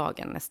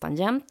repdagen nästan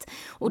jämt.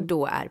 Och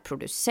då är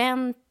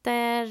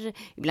producenter,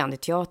 ibland är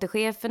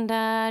teaterchefen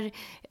där,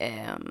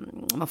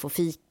 man får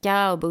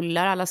fika och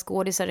bullar, alla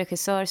skådisar,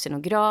 regissör,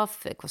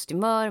 scenograf,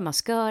 kostymör,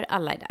 maskör,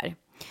 alla är där.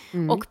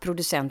 Och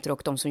producenter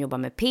och de som jobbar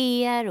med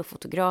PR och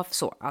fotograf,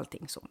 så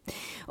allting så.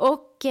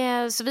 Och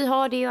så vi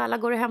har det och alla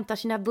går och hämtar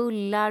sina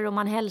bullar och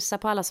man hälsar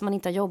på alla som man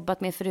inte har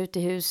jobbat med förut i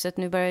huset.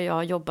 Nu börjar jag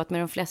ha jobbat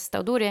med de flesta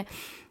och då är det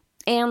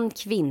en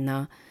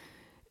kvinna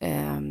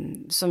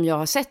som jag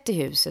har sett i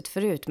huset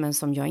förut men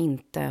som jag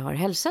inte har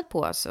hälsat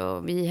på. Så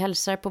vi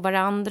hälsar på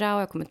varandra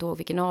och jag kommer inte ihåg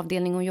vilken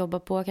avdelning hon jobbar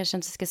på, kanske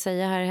inte ska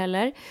säga här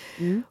heller.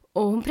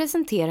 Och hon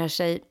presenterar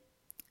sig,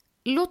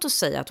 låt oss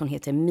säga att hon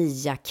heter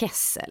Mia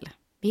Kessel.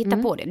 Vi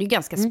hittar på det. Det är ju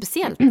ganska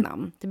speciellt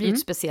namn. Det blir ett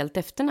speciellt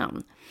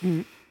efternamn.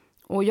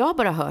 Och jag har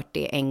bara hört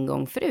det en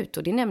gång förut.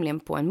 Och det är nämligen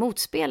på en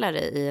motspelare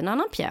i en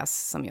annan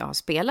pjäs som jag har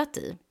spelat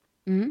i.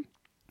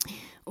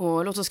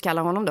 Och låt oss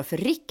kalla honom då för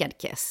Rickard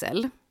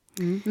Kessel.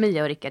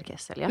 Mia och Rickard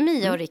Kessel, ja.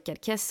 Mia och Rickard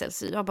Kessel.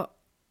 Så jag bara,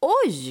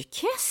 oj,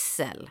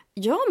 Kessel!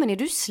 Ja, men är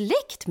du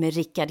släkt med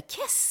Rickard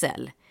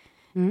Kessel?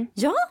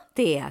 Ja,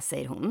 det är,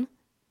 säger hon.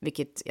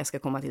 Vilket jag ska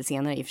komma till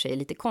senare, i och för sig är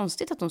lite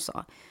konstigt att hon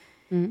sa.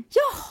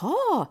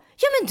 Jaha,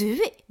 ja men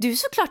du är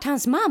såklart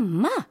hans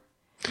mamma.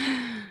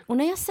 Och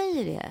när jag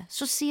säger det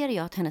så ser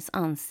jag att hennes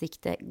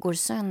ansikte går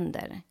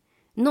sönder.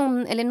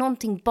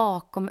 Någonting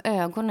bakom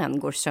ögonen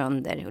går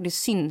sönder och det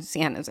syns i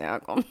hennes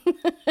ögon.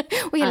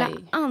 Och hela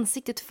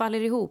ansiktet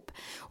faller ihop.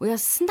 Och jag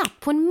snabbt,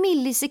 på en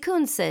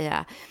millisekund säger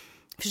jag,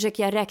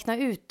 försöker jag räkna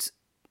ut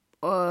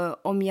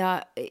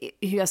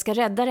hur jag ska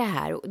rädda det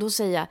här. Och då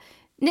säger jag,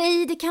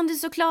 nej, det kan du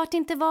såklart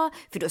inte vara.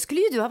 För då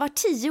skulle ju du ha varit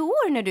 10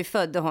 år när du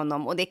födde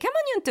honom. Och det kan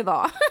man ju inte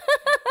vara.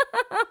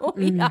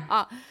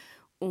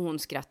 Och hon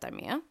skrattar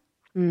med.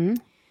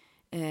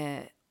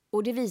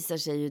 Och det visar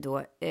sig ju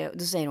då.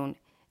 Då säger hon,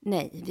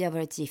 nej, vi har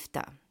varit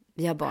gifta.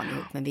 Vi har barn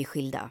ihop, men vi är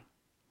skilda.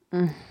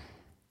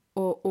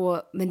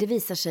 Men det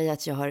visar sig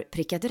att jag har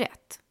prickat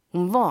rätt.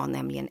 Hon var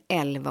nämligen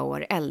 11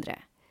 år äldre.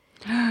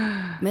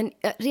 Men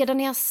redan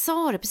när jag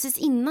sa det, precis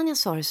innan jag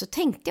sa det, så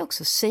tänkte jag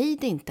också, säg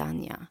det inte,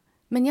 Anja.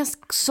 Men jag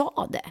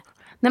sa det.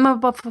 När man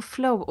bara får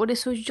flow. Och det är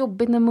så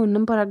jobbigt när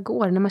munnen bara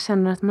går. När man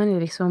känner att man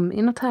är liksom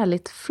i något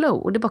härligt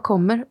flow. Och det bara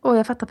kommer. Och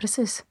jag fattar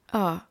precis.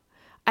 Ja.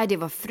 Det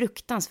var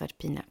fruktansvärt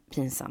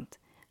pinsamt.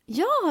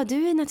 Ja,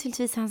 du är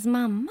naturligtvis hans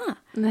mamma.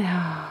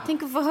 Ja.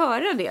 Tänk att få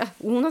höra det.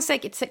 Och hon har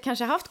säkert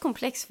kanske haft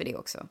komplex för det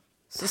också.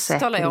 Så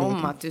talar jag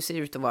om att du ser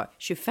ut att vara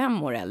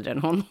 25 år äldre än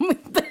honom.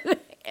 Inte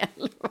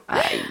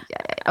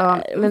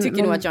 11. Hon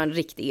tycker nog att jag är en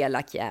riktigt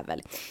elak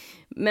jävel.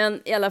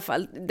 Men i alla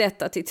fall,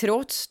 detta till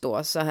trots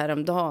då, så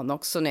häromdagen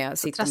också när jag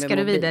sitter med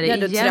mobilen.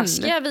 Då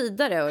traskar jag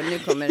vidare och nu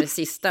kommer det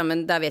sista,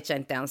 men där vet jag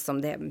inte ens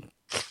om det.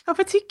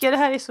 Varför tycker jag det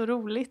här är så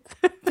roligt?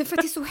 Därför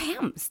att det är så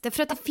hemskt.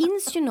 Därför att det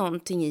finns ju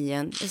någonting i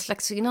ett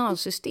slags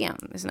signalsystem.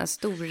 Med sådana här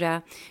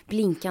stora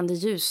blinkande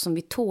ljus som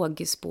vid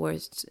tågspår,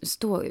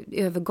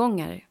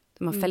 övergångar.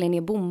 Där man fäller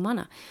ner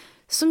bommarna.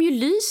 Som ju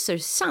lyser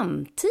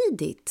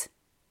samtidigt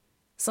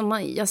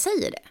som jag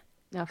säger det.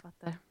 Jag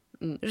fattar.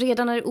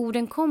 Redan när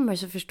orden kommer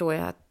så förstår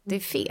jag att det är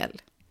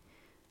fel.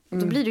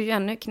 Då blir det ju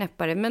ännu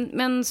knäppare.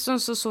 Men så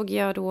såg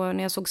jag då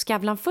när jag såg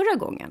Skavlan förra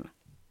gången.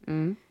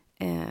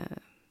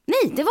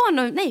 Det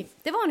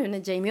var nu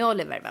när Jamie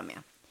Oliver var med.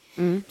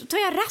 Då tar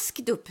jag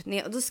raskt upp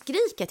ner och då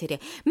skriker jag till det.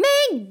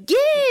 Men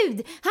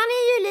gud, han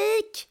är ju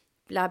lik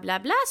bla bla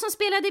bla som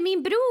spelade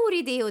min bror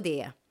i det och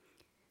det.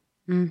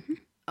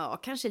 Ja,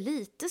 kanske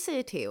lite,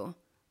 säger Theo.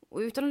 Och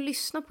utan att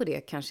lyssna på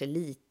det, kanske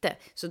lite,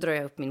 så drar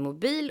jag upp min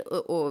mobil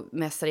och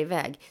mässar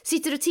iväg.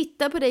 Sitter och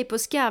tittar på dig på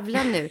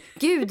Skavlan nu.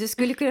 Gud, du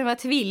skulle kunna vara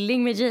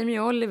tvilling med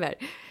Jamie Oliver.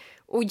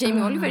 Och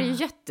Jamie Oliver är ju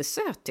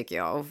jättesöt, tycker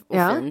jag, och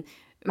fin.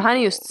 Men han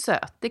är just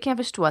söt. Det kan jag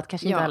förstå att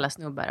kanske inte alla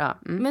snubbar. Ja.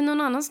 Men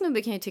någon annan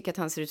snubbe kan ju tycka att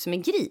han ser ut som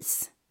en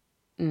gris.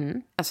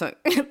 Alltså,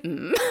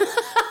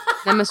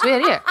 Nej, men så är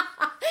det.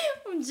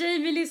 Om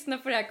Jamie lyssnar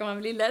på det här kommer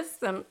han bli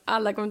ledsen.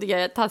 Alla kommer tycka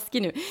jag är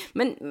taskig nu.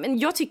 Men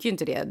jag tycker ju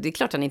inte det. Det är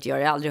klart han inte gör.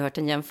 Jag har aldrig hört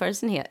en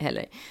jämförelse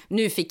heller.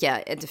 Nu fick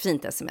jag ett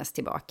fint sms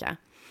tillbaka.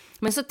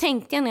 Men så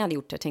tänkte jag när jag hade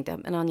gjort det. Tänkte jag,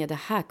 men Anja, det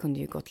här kunde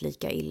ju gått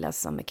lika illa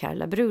som med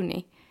Carla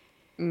Bruni.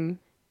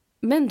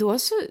 Men då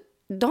så,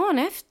 dagen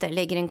efter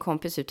lägger en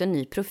kompis ut en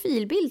ny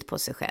profilbild på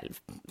sig själv.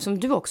 Som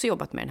du också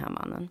jobbat med, den här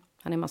mannen.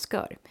 Han är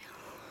maskör.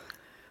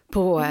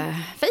 På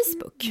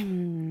Facebook.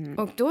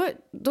 Och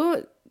då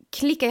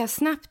klickar jag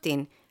snabbt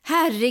in.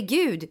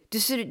 Herregud,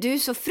 du är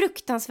så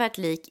fruktansvärt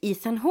lik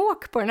Ethan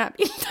Hawke på den här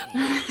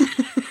bilden.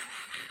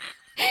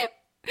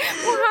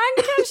 Och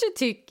han kanske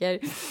tycker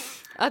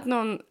att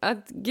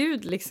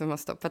Gud liksom har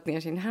stoppat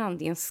ner sin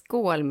hand i en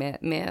skål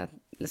med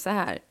så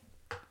här.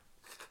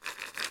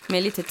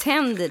 Med lite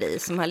tänder i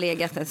som har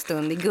legat en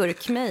stund i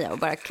gurkmeja och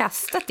bara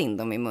kastat in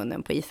dem i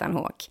munnen på Ethan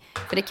Hawke.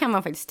 För det kan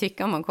man faktiskt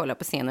tycka om man kollar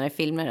på senare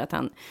filmer, att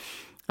han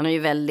har ju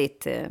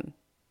väldigt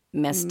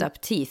messed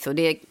up teeth. Och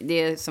det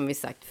är som vi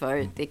sagt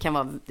för det kan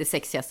vara det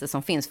sexigaste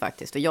som finns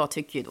faktiskt. Och jag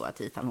tycker ju då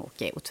att Ethan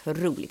Hawke är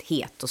otroligt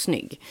het och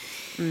snygg.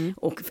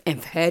 Och en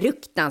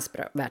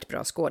fruktansvärt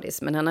bra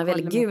skådis. Men han har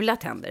väldigt gula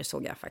tänder,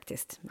 såg jag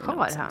faktiskt.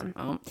 Har han?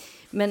 Ja.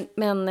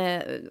 Men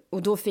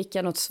och då fick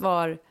jag något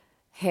svar.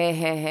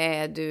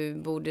 He, du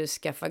borde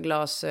skaffa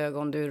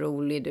glasögon, du är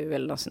rolig du,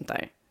 eller något sånt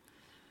där.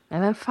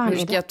 Men vem fan hur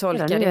ska jag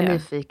tolka det? Nu är jag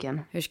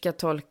nyfiken. Hur ska jag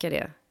tolka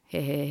det?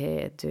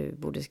 He, du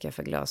borde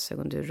skaffa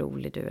glasögon, du är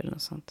rolig du, eller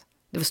något sånt.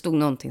 Det stod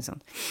någonting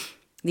sånt.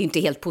 Det är inte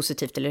helt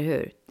positivt, eller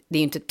hur? Det är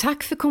ju inte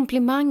tack för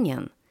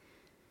komplimangen.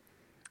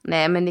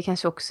 Nej, men det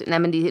kanske också, nej,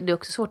 men det är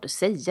också svårt att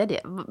säga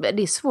det.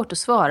 Det är svårt att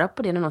svara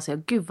på det när någon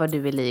säger, gud vad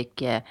du är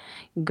lik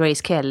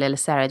Grace Kelly eller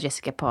Sarah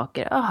Jessica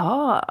Parker.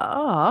 Jaha,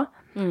 ja.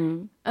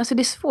 Alltså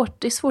det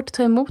är svårt att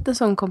ta emot en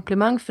sån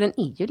komplimang, för den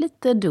är ju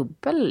lite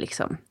dubbel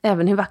liksom.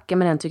 Även hur vacker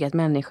man än tycker att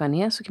människan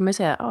är, så kan man ju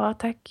säga, ja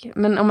tack.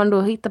 Men om man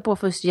då hittar på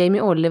först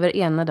Jamie Oliver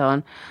ena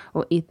dagen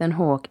och Ethan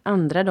Hawke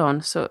andra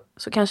dagen, så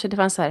kanske det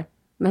fanns så här,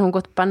 men hon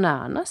gått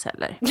bananas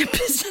eller? Ja,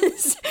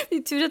 precis. Det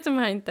är tur att de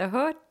här inte har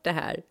hört det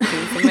här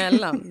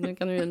emellan. Nu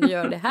kan du ju ändå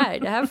göra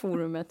det här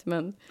forumet,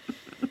 men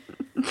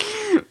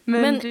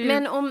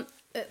om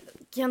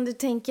kan du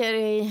tänka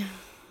dig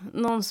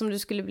någon som du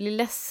skulle bli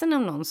ledsen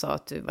om någon sa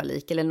att du var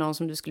lik, eller någon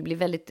som du skulle bli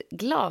väldigt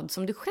glad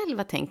som du själv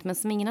har tänkt men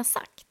som ingen har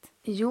sagt?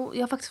 Jo,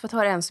 jag har faktiskt fått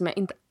höra en som jag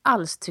inte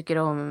alls tycker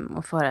om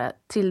att få höra.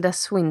 Tilda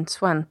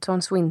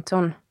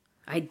Swinton.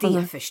 Nej,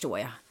 det förstår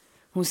jag.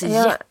 Hon ser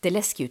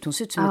jätteläskig ut. Hon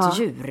ser ut som ett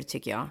djur,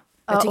 tycker jag.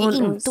 Jag tycker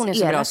inte hon är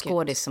så bra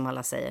skådis som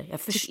alla säger.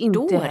 Jag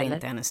förstår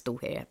inte hennes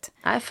storhet.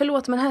 Nej,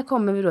 förlåt, men här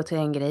kommer vi då till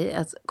en grej.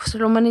 Att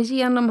så om man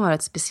igenom har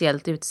ett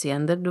speciellt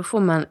utseende, då får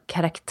man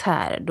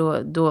karaktär.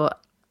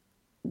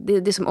 Det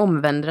är som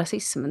omvänd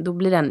rasism. Då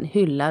blir den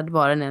hyllad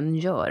vad den än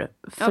gör.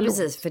 Förlåt. Ja,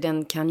 precis. För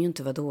den kan ju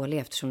inte vara dålig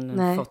eftersom den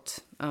har fått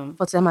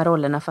de här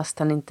rollerna fast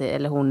han inte,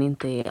 eller hon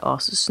inte är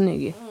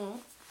snygg.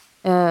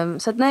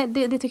 Så att, nej,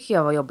 det tycker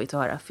jag var jobbigt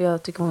att höra. För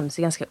jag tycker hon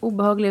ser ganska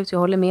obehaglig ut. Jag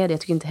håller med.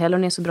 Jag tycker inte heller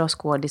hon är så bra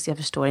skådis. Jag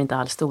förstår inte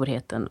all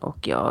storheten.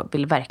 Och jag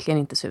vill verkligen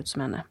inte se ut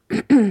som henne.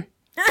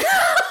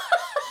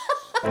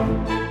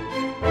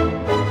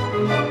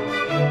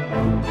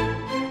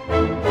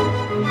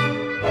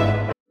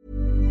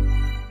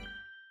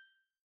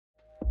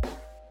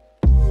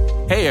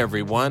 Hey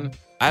everyone,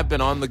 I've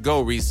been on the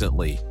go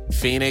recently.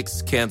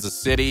 Phoenix,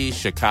 Kansas City,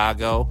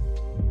 Chicago.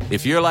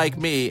 If you're like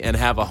me and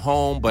have a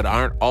home but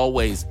aren't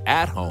always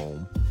at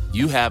home,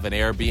 you have an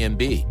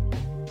Airbnb.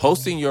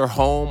 Hosting your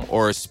home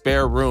or a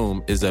spare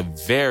room is a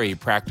very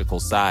practical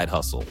side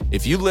hustle.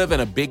 If you live in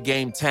a big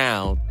game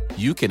town,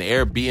 you can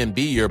Airbnb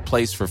your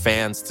place for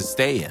fans to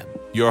stay in.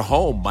 Your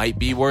home might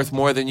be worth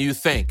more than you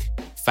think.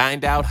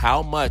 Find out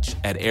how much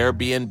at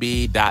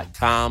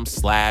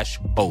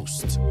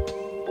airbnb.com/host.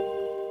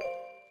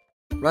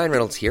 Ryan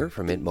Reynolds here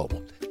from Mint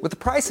Mobile. With the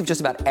price of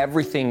just about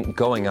everything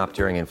going up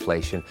during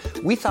inflation,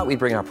 we thought we'd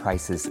bring our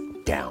prices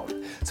down.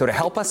 So to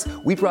help us,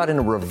 we brought in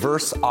a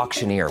reverse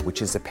auctioneer,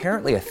 which is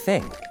apparently a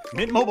thing.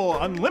 Mint Mobile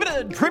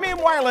Unlimited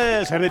Premium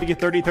Wireless. How to get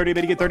 30, 30,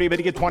 bit to get 30, bit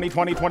to get 20,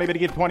 20, 20, bit to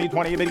get 20,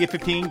 20, bit to get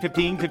 15,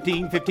 15,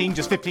 15, 15,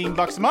 just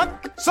 $15 a month?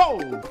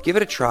 Sold! Give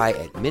it a try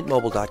at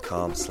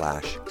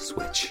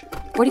mintmobile.com/switch.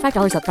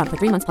 $45 up front for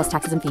 3 months plus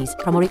taxes and fees.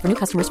 Promo rate for new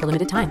customers for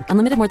limited time.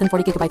 Unlimited more than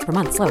 40 gigabytes per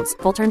month. Slows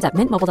full terms at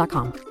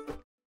mintmobile.com.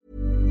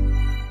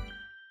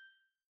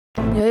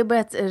 Jag har ju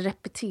börjat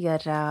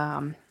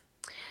repetera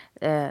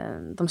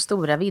de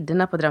stora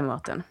vidderna på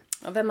Dramaten.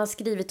 Ja, vem har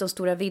skrivit de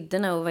stora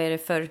vidderna och vad är det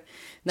för...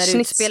 När det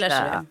utspelar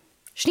sig?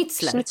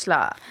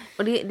 Schnitzler.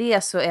 Och det är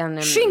alltså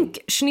en...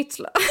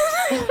 Schnitzler.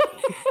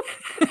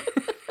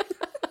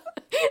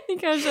 Ni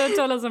kanske har hört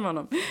talas om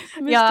honom.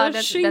 Ja,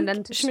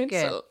 den tyske.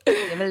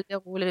 Det är väldigt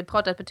roligt. Vi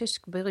pratar på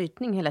tysk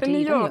brytning hela tiden.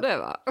 Ni gör det,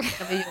 va?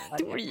 Ja, vi gör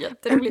det var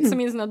jätteroligt, som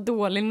i en sån här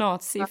dålig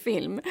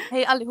nazifilm.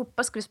 Hej,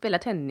 allihopa skulle spela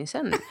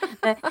tennisen.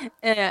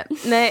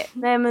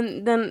 nej,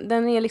 men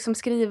den är liksom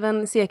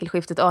skriven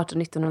sekelskiftet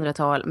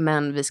 1800-1900-tal,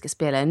 men vi ska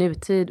spela i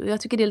nutid. Och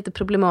jag tycker det är lite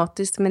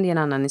problematiskt, men det är en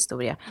annan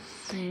historia.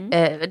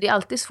 Det är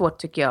alltid svårt,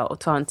 tycker jag, att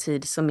ta en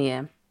tid som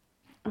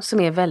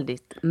är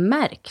väldigt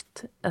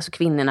märkt. Alltså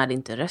kvinnorna hade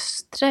inte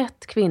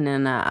rösträtt.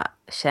 Kvinnorna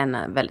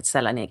tjänar väldigt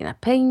sällan egna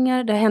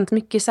pengar. Det har hänt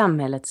mycket i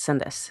samhället sedan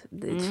dess.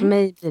 För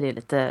mig blir det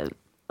lite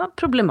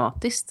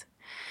problematiskt.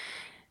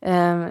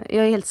 Jag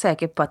är helt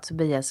säker på att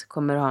Tobias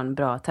kommer att ha en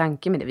bra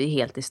tanke med det. Vi är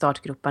helt i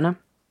startgroparna.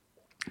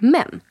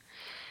 Men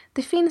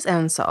det finns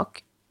en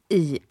sak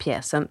i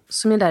pjäsen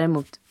som jag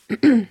däremot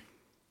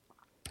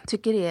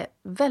tycker är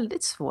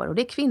väldigt svår. Och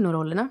det är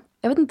kvinnorollerna.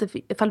 Jag vet inte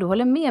ifall du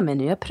håller med mig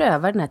nu. Jag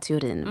prövar den här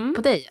teorin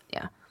på dig.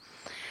 Ja.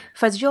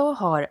 För att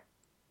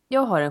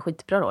jag har en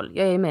skitbra roll.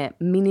 Jag är med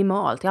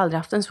minimalt. Jag har aldrig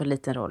haft en så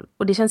liten roll.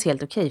 Och det känns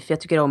helt okej, för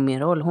jag tycker om min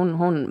roll.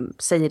 Hon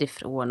säger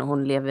ifrån och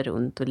hon lever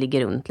runt och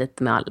ligger runt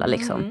lite med alla.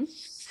 Liksom.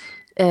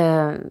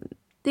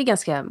 Det är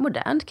ganska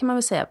modernt, kan man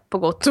väl säga. På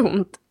gott och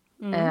ont.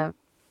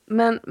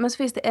 Men så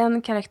finns det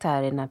en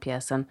karaktär i den här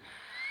pjäsen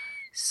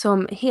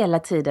som hela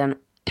tiden...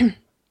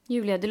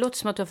 Julia, det låter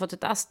som att du har fått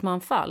ett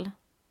astmaanfall.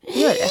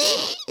 Gör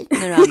det?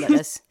 När du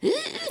andades.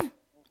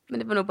 Men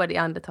det var nog bara det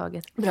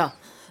andetaget. Bra.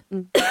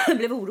 Jag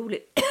blev orolig.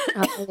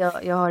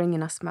 Ja, jag har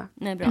ingen astma.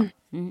 Nej, bra.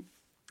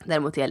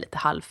 Däremot är jag lite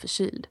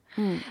halvförkyld.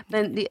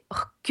 Men det...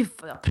 gud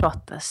vad jag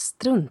pratar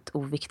strunt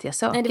oviktiga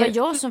saker. Nej, det var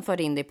jag som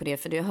förde in dig på det.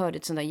 För jag hörde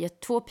ett sånt där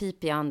 2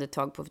 pipiga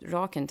andetag på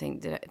raken.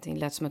 Det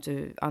lät som att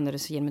du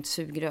andades genom ett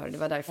sugrör. Det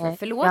var därför. Nej,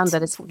 förlåt. Jag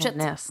andades fortsätt.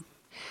 Näs.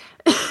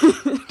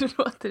 Då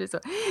låter det så.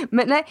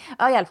 Men nej,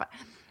 ja, i alla fall.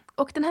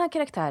 Och den här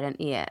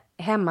karaktären är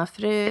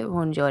hemmafru,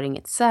 hon gör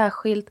inget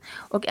särskilt.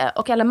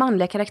 Och alla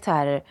manliga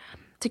karaktärer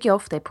tycker jag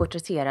ofta är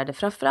porträtterade,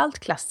 framförallt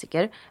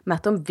klassiker, med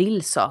att de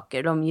vill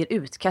saker. De ger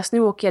utkast, nu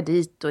åker jag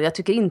dit och jag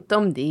tycker inte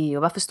om det.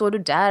 Och varför står du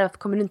där? Varför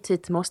kommer du inte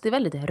hit med oss? Det är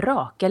väldigt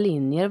raka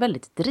linjer,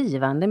 väldigt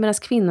drivande. Medan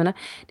kvinnorna,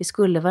 det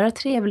skulle vara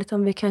trevligt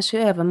om vi kanske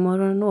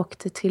övermorgon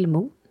åkte till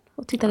Mo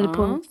och tittade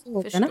på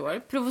frågorna. Förstår.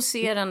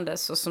 Provocerande,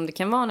 så som det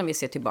kan vara när vi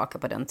ser tillbaka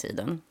på den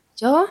tiden.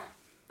 Ja,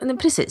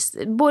 precis.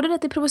 Både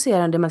det är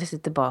provocerande man ser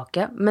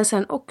tillbaka, men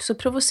sen också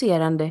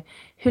provocerande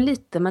hur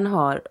lite man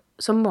har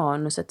som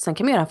manuset. Sen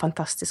kan man göra en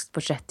fantastisk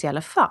porträtt i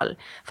alla fall,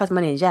 för att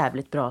man är en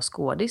jävligt bra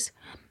skådis.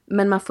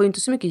 Men man får ju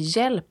inte så mycket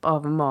hjälp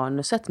av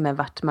manuset med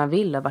vart man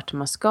vill och vart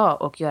man ska,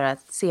 och göra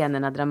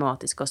scenerna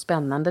dramatiska och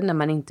spännande när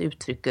man inte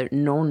uttrycker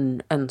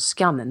någon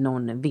önskan,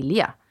 någon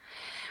vilja.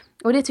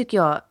 Och det tycker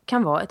jag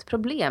kan vara ett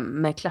problem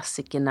med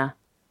klassikerna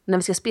när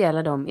vi ska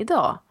spela dem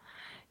idag.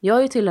 Jag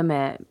är ju till och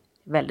med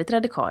väldigt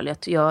radikal.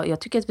 Jag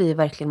tycker att vi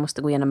verkligen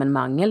måste gå igenom en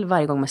mangel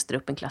varje gång man ställer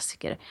upp en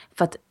klassiker.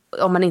 För att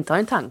om man inte har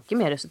en tanke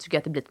med det, så tycker jag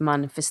att det blir ett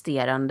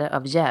manifesterande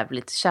av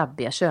jävligt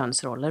tjabbiga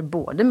könsroller,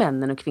 både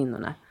männen och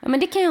kvinnorna. Ja, men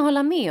det kan jag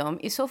hålla med om.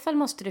 I så fall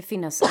måste det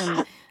finnas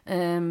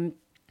en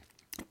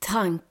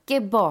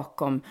tanke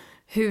bakom.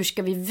 Hur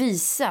ska vi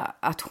visa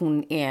att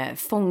hon är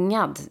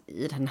fångad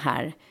i den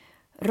här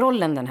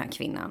rollen, den här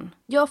kvinnan?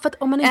 Ja, för att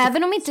om man inte...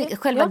 Även om inte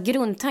själva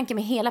grundtanken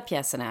med hela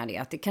pjäsen är det,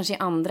 att det kanske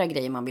är andra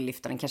grejer man vill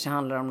lyfta, den kanske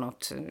handlar om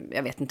något,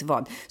 jag vet inte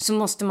vad, så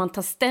måste man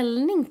ta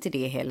ställning till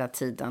det hela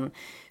tiden.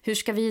 Hur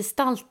ska vi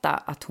gestalta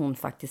att hon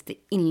faktiskt är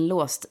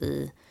inlåst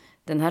i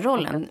den här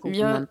rollen?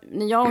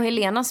 När jag och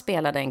Helena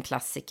spelade en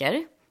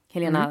klassiker,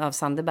 Helena av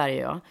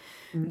Sandeberg och jag,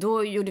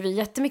 då gjorde vi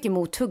jättemycket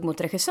mothugg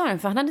mot regissören,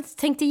 för han hade inte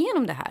tänkt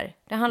igenom det här.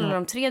 Det handlar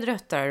om 3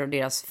 döttrar och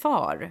deras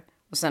far.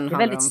 Och sen det är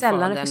väldigt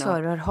sällan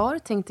regissörer har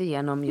tänkt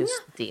igenom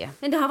just det.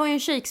 Men det här var ju en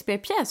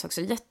Shakespeare-pjäs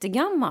också,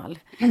 jättegammal.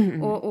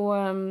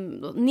 Och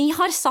ni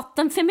har satt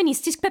en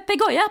feministisk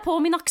papegoja på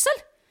min axel.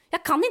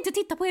 Jag kan inte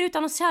titta på er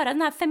utan att höra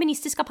den här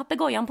feministiska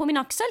papegojan på min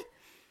axel.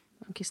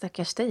 Okej,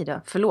 stackars dig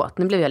då. Förlåt,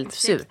 nu blev jag lite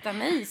sur. Ursäkta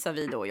mig, sa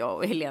vi då, jag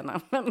och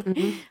Helena. Men,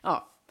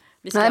 ja,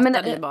 vi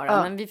skrattade ju bara.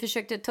 Ja. Men vi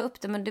försökte ta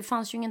upp det, men det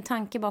fanns ju ingen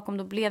tanke bakom.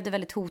 Då blev det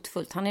väldigt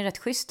hotfullt. Han är rätt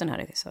schysst, den här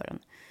regissören.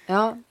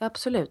 Ja,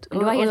 absolut. Men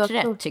du har helt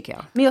rätt, tycker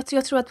jag. Men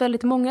jag tror att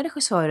väldigt många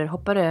regissörer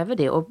hoppar över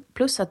det. Och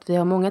plus att vi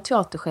har många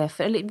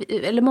teaterchefer.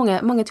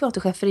 Eller många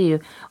teaterchefer är ju,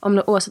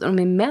 oavsett om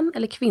de är män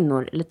eller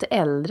kvinnor, lite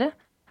äldre.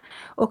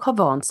 Och har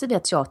vant sig vid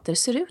att teater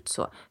ser ut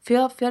så. För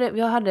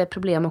jag hade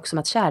problem också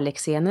med att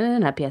kärleksscenen i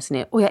den här pjäsen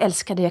är: och jag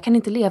älskar dig, jag kan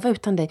inte leva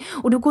utan dig.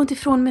 Och du går inte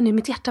ifrån mig nu,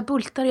 mitt hjärta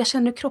bultar och jag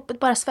känner hur kroppen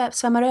bara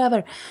svämmar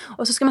över.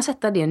 Och så ska man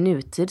sätta det i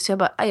nutid. Så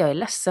jag är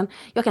ledsen.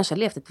 Jag kanske har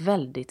levt ett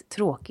väldigt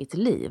tråkigt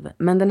liv.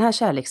 Men den här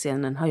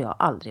kärleksscenen har jag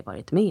aldrig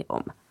varit med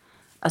om.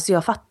 Alltså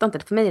jag fattar inte,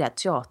 för mig är det här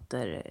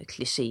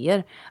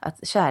teaterklichéer.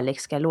 Att kärlek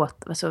ska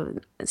låta, alltså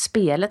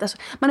spelet. Alltså,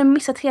 man har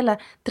missat hela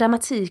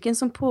dramatiken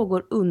som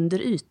pågår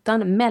under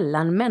ytan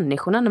mellan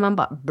människorna. När man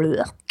bara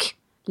blöck,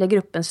 lägger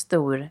upp en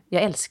stor,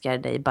 jag älskar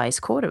dig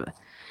bajskorv.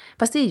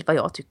 Fast det är vad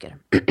jag tycker.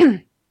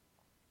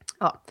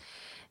 Ja,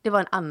 det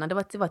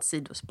var ett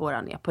sidospår,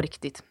 Anja, på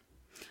riktigt.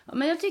 Ja,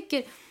 men jag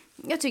tycker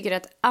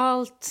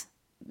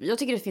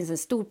det finns en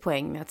stor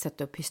poäng med att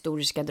sätta upp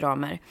historiska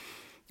dramer.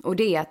 Och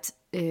det är att,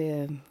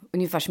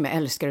 ungefär som jag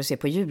älskar att se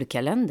på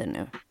julkalendern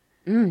nu.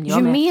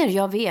 Ju mer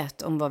jag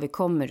vet om vad vi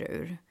kommer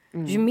ur,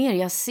 ju mer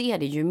jag ser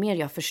det, ju mer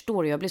jag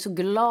förstår. Jag blir så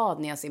glad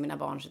när jag ser mina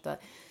barn sitta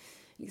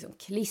liksom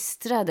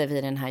klistrade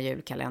vid den här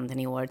julkalendern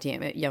i år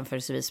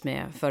jämförelsevis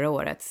med förra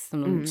året.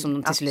 Som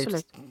de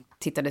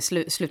till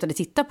slut slutade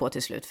titta på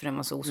till slut, för den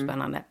var så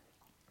ospännande.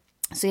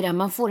 Så är det,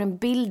 man får en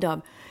bild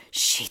av,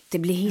 shit, det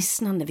blir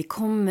hisnande, vi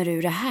kommer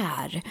ur det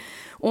här.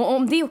 Och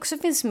om det också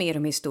finns med i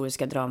de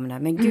historiska dramerna,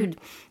 men gud,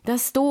 där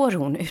står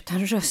hon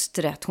utan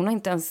rösträtt. Hon har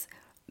inte ens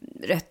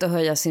rätt att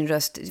höja sin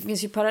röst. Det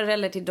finns ju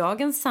paralleller till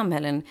dagens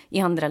samhällen i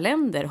andra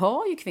länder.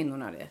 Har ju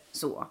kvinnorna det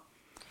så?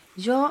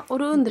 Ja, och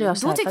då undrar jag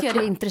så här. Då tycker jag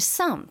det är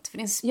intressant, för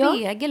det är en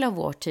spegel av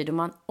vår tid. Och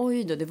man,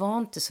 oj då, det var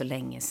inte så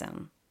länge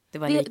sedan. Det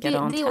var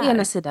likadant det är å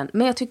ena sidan.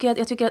 Men jag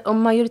tycker att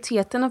om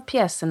majoriteten av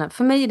pjäserna,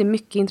 för mig är det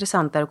mycket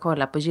intressantare att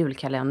kolla på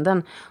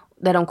julkalendern.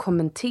 Där de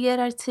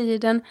kommenterar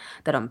tiden,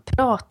 där de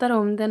pratar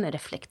om den,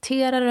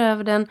 reflekterar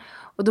över den.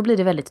 Och då blir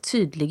det väldigt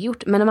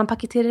tydliggjort. Men när man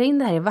paketerar in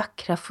det här i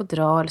vackra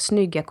fodral,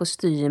 snygga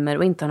kostymer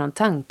och inte har någon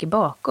tanke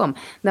bakom.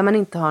 Där man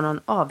inte har någon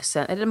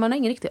avsändare, eller man har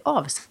ingen riktig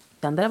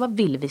avsändare. Vad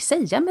vill vi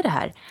säga med det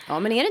här? Ja,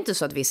 men är det inte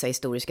så att vissa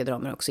historiska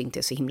dramer också inte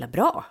är så himla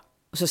bra?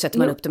 Och så sätter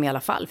man upp dem i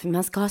alla fall, för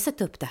man ska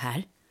sätta upp det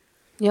här.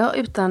 Ja,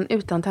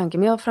 utan tanke.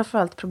 Men jag har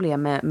framförallt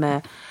problem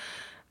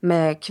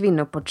med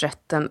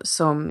kvinnoporträtten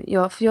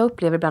för jag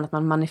upplever ibland att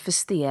man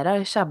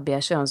manifesterar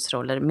tjabbiga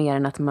könsroller mer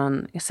än att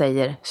man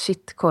säger,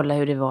 shit, kolla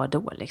hur det var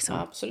då liksom.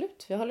 Ja,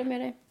 absolut, jag håller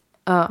med dig.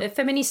 Ja.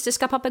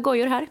 Feministiska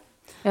papegojor här.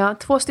 Ja,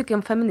 2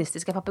 stycken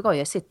feministiska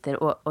papegojor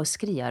sitter och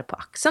skriar på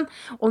axeln.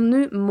 Och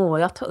nu må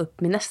jag ta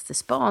upp min nästa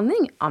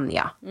spaning,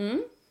 Anja.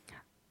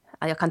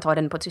 Ja, jag kan ta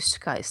den på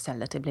tyska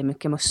istället, det blir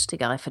mycket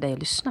mustigare för dig att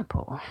lyssna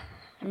på.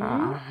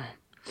 Ja.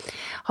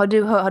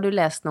 Har du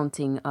läst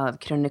någonting av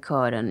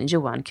krönikören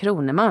Johan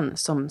Kroneman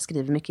som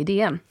skriver mycket i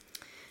DN?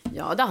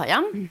 Ja, det har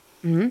jag.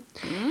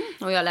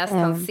 Och jag läste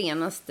hans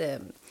senaste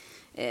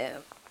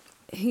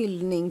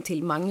hyllning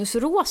till Magnus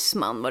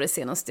Råsman, var det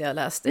senaste jag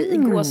läste i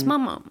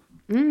Gåsmamman.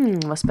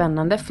 Vad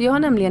spännande, för jag har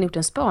nämligen gjort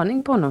en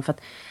spaning på honom för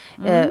att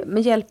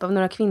med hjälp av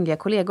några kvinnliga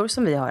kollegor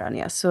som vi har,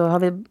 Anja, så har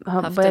vi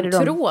haft en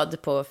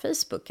tråd på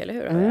Facebook, eller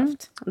hur? Har vi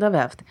haft? Det har vi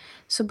haft.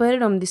 Så började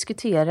de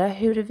diskutera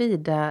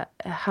huruvida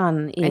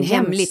han är en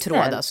hemlig tråd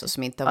alltså,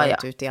 som inte har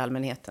varit ute i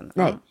allmänheten.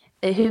 Nej.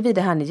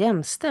 Huruvida han är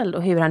jämställd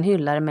och hur han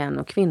hyllar män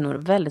och kvinnor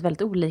väldigt,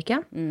 väldigt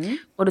olika.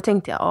 Och då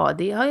tänkte jag,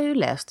 det har jag ju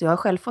läst. Jag har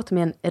själv fått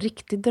med en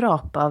riktig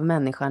drapa av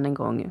människan en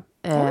gång.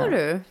 Har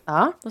du?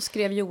 Ja. Vad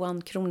skrev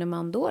Johan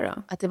Kroneman då?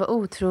 Att det var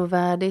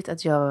otrovärdigt,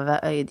 att jag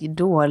var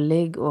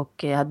dålig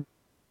och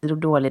hade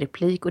dålig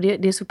replik. Och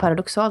det är så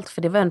paradoxalt,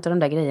 för det var en av de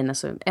där grejerna.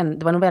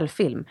 Det var en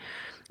novellfilm.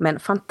 Men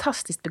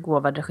fantastiskt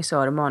begåvad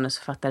regissör och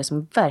manusförfattare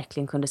som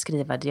verkligen kunde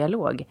skriva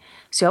dialog.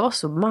 Så jag var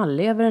så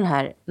mallig över den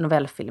här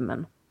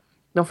novellfilmen.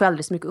 De får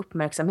aldrig så mycket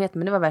uppmärksamhet,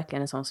 men det var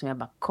verkligen en sån som jag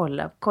bara,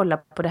 kolla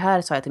på det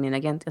här, sa jag till min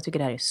agent. Jag tycker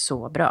det här är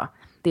så bra.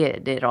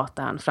 Det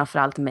ratar han,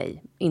 framförallt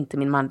mig, inte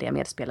min manliga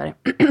medspelare.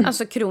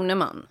 Alltså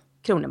Kroneman,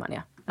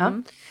 ja.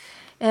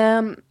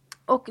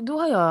 Och då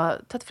har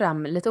jag tagit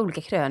fram lite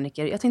olika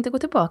kröniker. Jag tänkte gå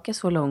tillbaka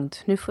så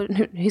långt. Nu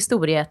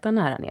historieätaren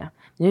här, Anja.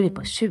 Nu är vi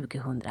på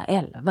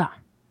 2011.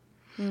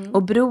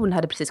 Och Bron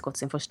hade precis gått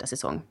sin första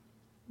säsong.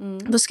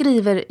 Då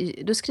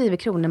skriver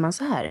Kroneman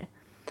så här.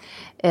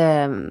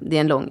 Det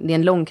är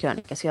en lång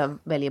krönika, så jag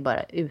väljer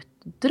bara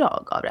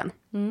utdrag av den.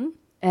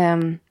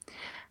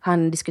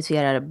 Han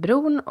diskuterar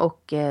Bron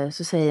och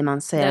så säger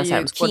man... Det är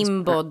ju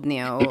Kim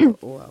Bodnia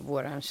och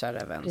våran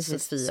kära vän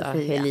Sofia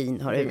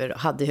Helin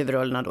hade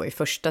huvudrollerna då i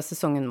första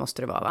säsongen,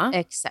 måste det vara, va?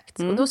 Exakt,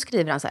 och då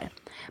skriver han så här.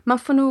 Man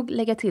får nog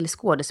lägga till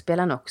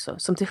skådespelarna också,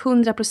 som till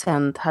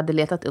 100% hade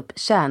letat upp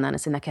kärnan i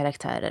sina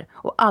karaktärer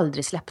och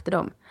aldrig släppte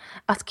dem.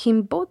 Att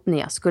Kim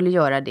Bodnia skulle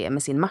göra det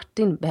med sin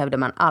Martin behövde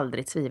man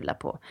aldrig tvivla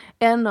på.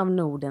 En av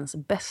Nordens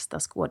bästa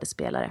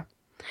skådespelare.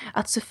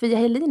 Att Sofia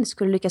Helin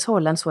skulle lyckas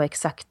hålla en så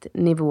exakt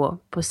nivå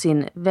på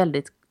sin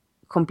väldigt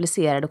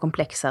komplicerade och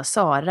komplexa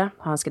Sara,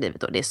 har han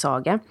skrivit då, det är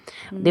Saga.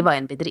 Det var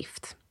en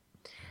bedrift.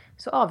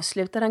 Så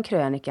avslutar han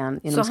krönikan.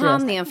 Så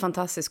han är en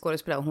fantastisk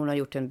skådespelare och hon har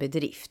gjort en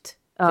bedrift.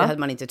 Ja. Det hade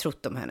man inte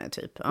trott om henne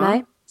typ. Ja.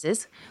 Nej,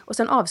 precis. Och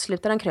sen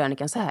avslutar han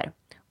krönikan så här.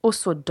 Och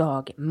så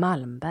Dag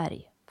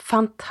Malmberg.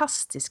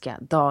 Fantastiska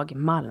Dag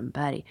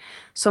Malmberg.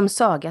 Som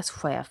Sagas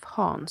chef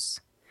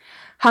Hans.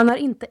 Han har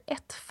inte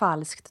ett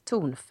falskt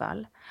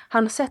tonfall.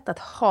 Han har sett att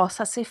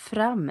hasa sig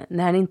fram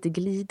när han inte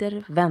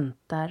glider,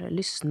 väntar,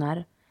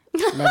 lyssnar.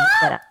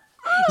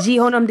 Ge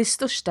honom det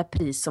största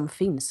pris som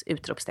finns,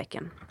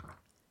 utropstecken.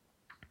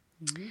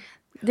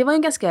 Det var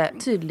en ganska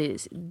tydlig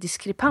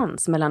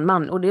diskrepans mellan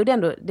man. Och det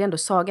är ändå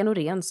Saga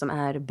Norén som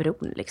är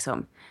bron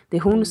liksom. Det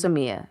är hon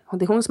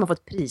som har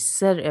fått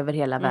priser över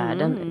hela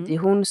världen. Det är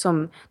hon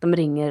som de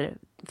ringer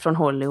från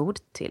Hollywood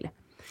till.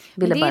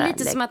 Men det är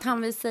lite som att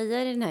han vill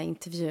säga i den här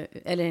intervjun,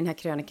 eller i den här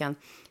krönikan,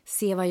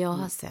 se vad jag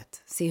har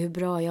sett. Se hur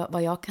bra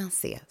vad jag kan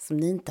se som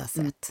ni inte har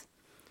sett.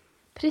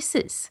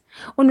 Precis.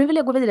 Och nu vill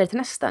jag gå vidare till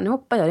nästa. Nu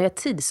hoppar jag, det är ett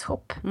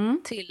tidshopp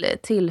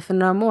till för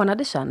några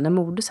månader sedan när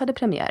Modus hade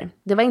premiär.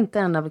 Det var inte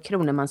en av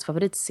Kronemans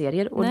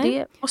favoritserier. Och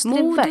det måste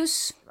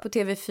Modus på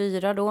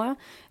TV4 då.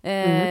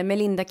 Med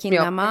Linda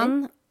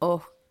Kinnaman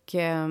och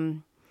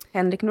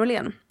Henrik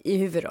Norlén i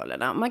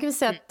huvudrollerna. Man kan väl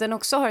säga att den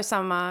också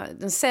har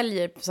den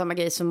säljer samma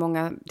grej som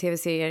många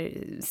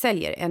tv-serier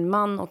säljer. En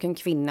man och en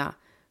kvinna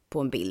på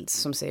en bild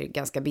som ser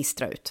ganska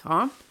bistra ut.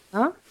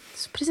 Ja,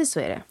 precis så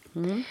är det.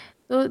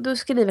 Då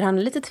skriver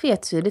han lite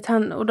tvetydigt.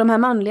 Och de här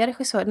manliga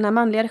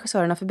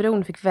regissörerna för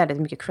Bron fick väldigt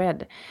mycket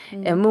cred.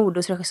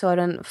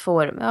 Modusregissören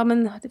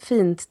får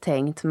fint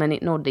tänkt men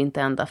nådde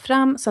inte ända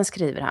fram. Sen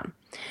skriver han: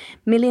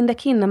 Melinda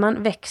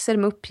Kinnaman växer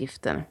med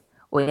uppgiften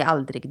och är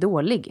aldrig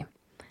dålig.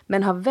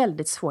 Men har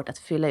väldigt svårt att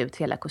fylla ut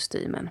hela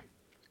kostymen.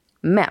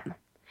 Men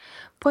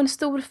på en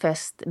stor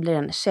fest blir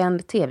en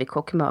känd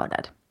tv-kock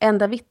mördad.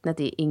 Enda vittnet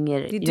är Inger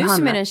Johanna. Det är du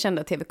som är den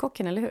kända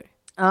tv-kocken, eller hur?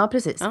 Ja,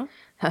 precis. Ja.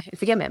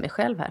 Fick jag med mig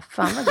själv här.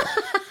 Fan vad gott.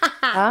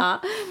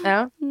 Ja.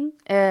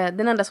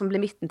 Den enda som blir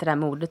vittne till det här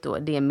mordet då,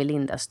 det är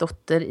Melindas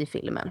dotter i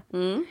filmen.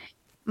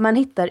 Man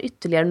hittar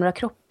ytterligare några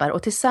kroppar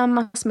och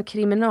tillsammans med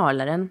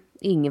kriminalaren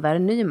Ingvar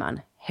Nyman,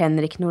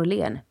 Henrik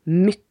Norlén,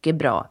 mycket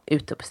bra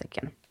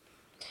utropstecken.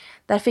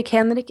 Där fick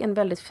Henrik en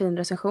väldigt fin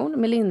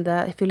recension.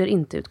 Melinda fyller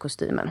inte ut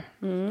kostymen.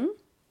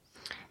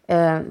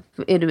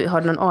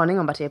 Har du någon aning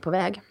om vart jag är på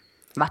väg?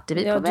 Vart är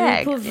vi på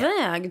väg? Du är på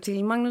väg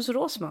till Magnus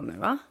Råsman nu,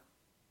 va?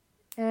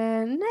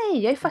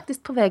 Nej, jag är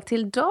faktiskt på väg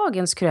till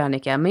dagens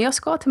krönika. Men jag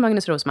ska till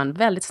Magnus Råsman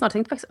väldigt snart.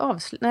 Jag tänkte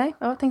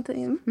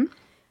faktiskt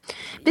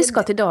Vi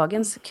ska till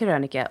dagens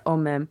krönika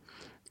om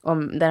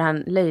där han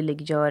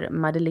löjliggör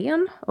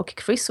Madeleine och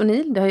Chris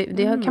O'Neill.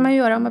 Det kan man ju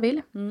göra om man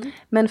vill.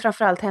 Men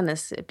framförallt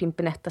hennes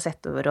pimpinetta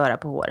sätt att röra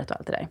på håret och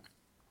allt det där.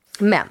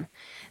 Men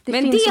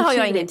det har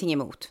jag ingenting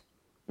emot.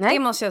 Nej. Det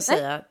måste jag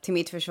säga till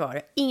mitt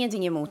försvar.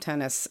 Ingenting emot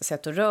hennes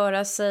sätt att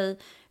röra sig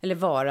eller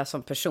vara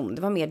som person.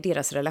 Det var mer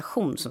deras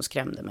relation som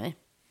skrämde mig.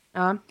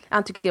 Ja,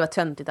 han tyckte det var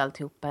töntigt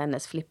alltihopa.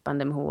 Hennes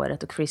flippande med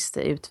håret och Chris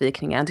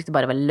utvikningar. Han tyckte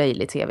bara det var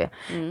löjlig tv.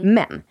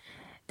 Men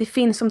det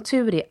finns som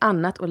tur är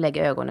annat att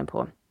lägga ögonen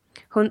på.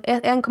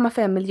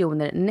 1,5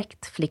 miljoner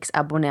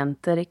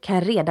Netflix-abonnenter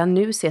kan redan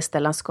nu se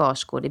Stellan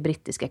Skarsgård i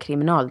brittiska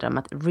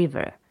kriminaldramat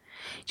River.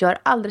 Jag har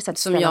aldrig sett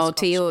som jag och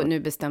Theo nu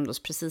bestämde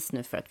oss precis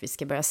nu för att vi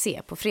ska börja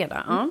se på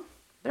fredag.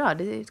 Bra,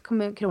 det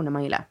kommer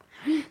Kroneman gilla.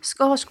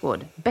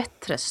 Skarsgård,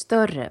 bättre,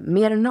 större,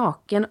 mer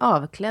naken,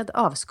 avklädd,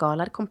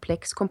 avskalad,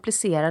 komplex,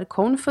 komplicerad,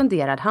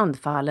 konfunderad,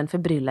 handfallen,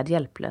 förbryllad,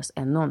 hjälplös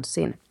än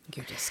någonsin.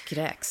 Gud, jag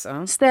skräks.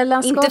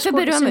 Stellan Skarsgård, inte för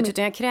berömmet,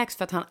 utan jag kräks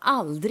för att han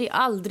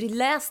aldrig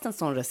läst en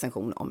sån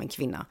recension om en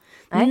kvinna.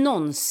 Nej.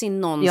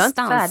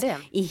 Någonstans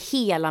i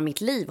hela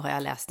mitt liv har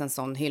jag läst en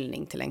sån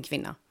hyllning till en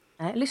kvinna.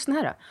 Nej, lyssna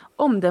här då.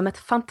 Omdömet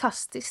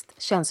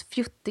fantastiskt känns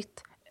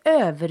fjuttigt,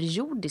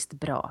 överjordiskt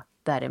bra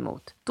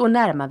däremot. Då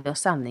närmar vi oss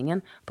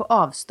sanningen på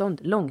avstånd,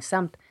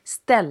 långsamt.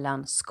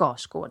 Stellan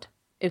Skarsgård.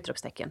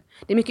 Utropstecken.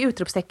 Det är mycket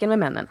utropstecken med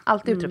männen.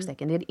 Alltid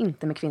utropstecken. Det är det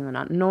inte med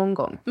kvinnorna någon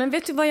gång. Men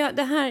vet du vad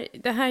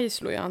det här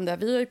slår jag an där.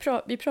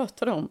 Vi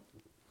pratade om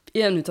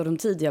i en av de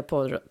tidiga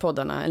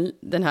poddarna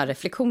den här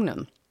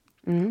reflektionen.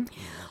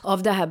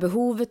 Av det här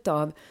behovet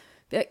av.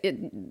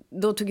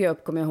 Då tog jag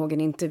upp, kommer jag ihåg,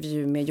 en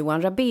intervju med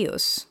Johan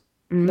Rabaeus.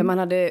 Där man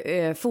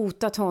hade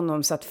fotat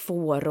honom så att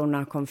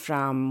fårorna kom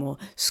fram och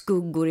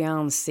skuggor i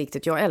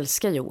ansiktet. Jag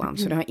älskar Johan,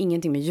 så det har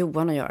ingenting med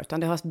Johan att göra. Utan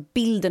det har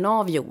bilden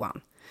av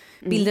Johan.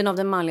 Bilden av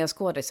den manliga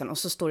skådisen. Och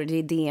så står det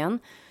i DN,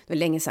 det var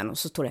länge sedan. Och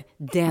så står det,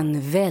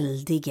 den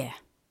väldige.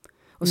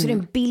 Och så är det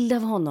en bild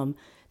av honom.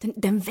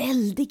 Den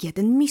väldige,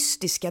 den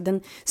mystiska,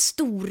 den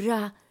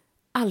stora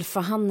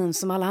alfahannen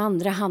som alla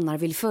andra hannar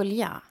vill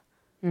följa.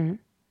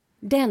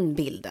 Den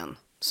bilden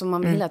som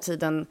man hela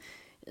tiden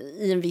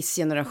i en viss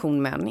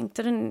generation män,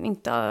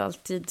 inte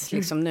alltid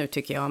liksom nu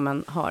tycker jag,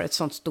 men har ett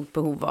sånt stort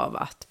behov av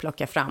att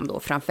plocka fram då,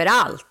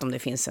 framförallt om det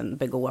finns en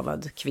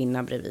begåvad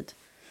kvinna bredvid.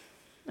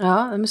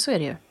 Ja, men så är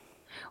det ju.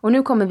 Och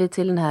nu kommer vi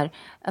till den här,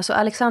 alltså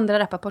Alexandra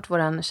Rappaport,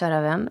 våran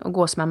kära vän, och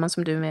gåsmamman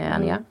som du med,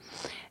 Anja.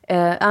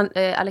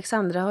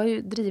 Alexandra har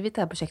ju drivit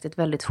det här projektet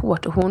väldigt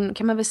hårt, och hon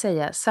kan man väl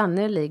säga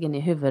sannoliken i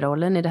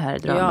huvudrollen i det här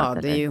dramat.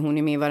 Ja, det är ju hon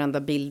är med i varenda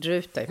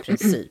bildruta i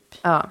princip.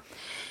 Ja.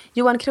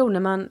 Johan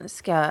Kroneman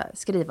ska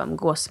skriva om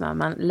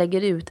gåsmamman,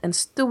 lägger ut en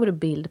stor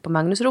bild på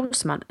Magnus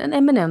Råsman, en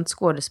eminent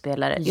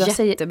skådespelare.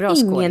 Jag Jättebra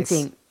säger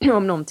ingenting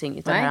om någonting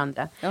utav det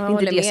andra. Jag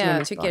håller med,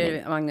 jag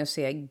tycker Magnus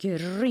är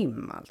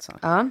grym alltså.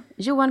 Ja,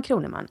 Johan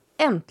Kroneman.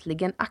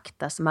 Äntligen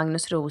aktas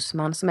Magnus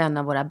Råsman som en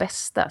av våra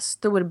bästa.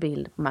 Stor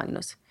bild på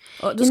Magnus.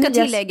 Och då ska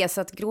tilläggas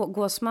att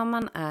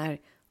gåsmamman är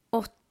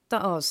 8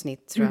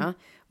 avsnitt tror jag,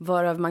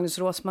 varav Magnus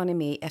Råsman är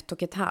med i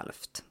 1,5.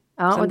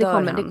 Ja, och det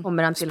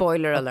kommer han till.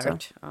 Spoiler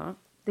alert. Ja.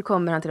 Det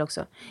kommer han till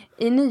också.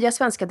 I nya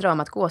svenska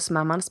dramat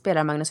Gåsmamman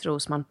spelar Magnus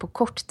Rosman på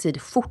kort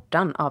tid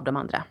skjortan av de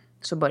andra.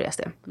 Så börjar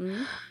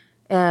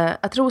det.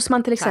 Att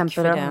Rosman till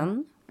exempel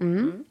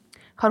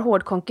har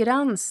hård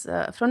konkurrens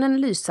från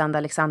en lysande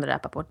Alexandra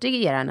Rappaport. Det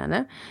ger han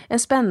henne. En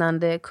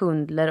spännande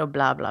kundler och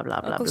bla bla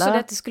bla bla. Också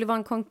att det skulle vara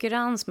en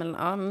konkurrens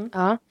mellan...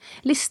 Ja,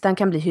 listan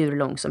kan bli hur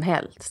lång som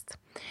helst.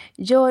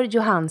 Gör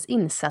Johans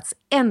insats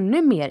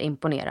ännu mer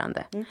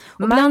imponerande.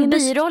 Och bland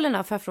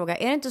birollerna, får jag fråga,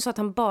 är det inte så att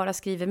han bara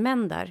skriver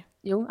män där?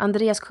 Jo,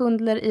 Andreas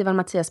Kundler, Ivan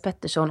Mattias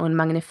Pettersson och en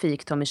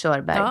magnifik Tommy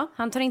Körberg. Ja,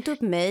 han tar inte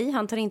upp mig,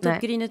 han tar inte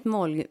upp Grynet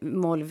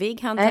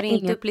Molvig, han tar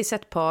inte upp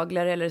Lisette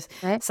Pagler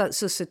eller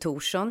Susse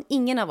Thorsson.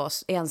 Ingen av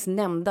oss är ens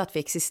nämnda att vi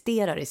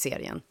existerar i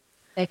serien.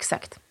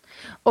 Exakt.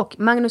 Och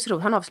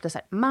han avslutar så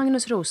här.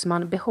 Magnus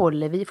Rosman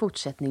behåller vi i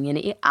fortsättningen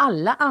i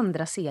alla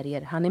andra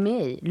serier han är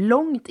med i.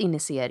 Långt in i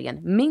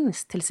serien,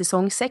 minst till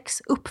säsong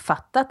 6,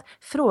 uppfattat,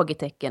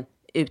 frågetecken,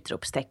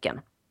 utropstecken.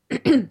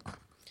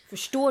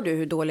 Förstår du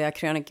hur dåliga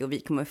krönikor vi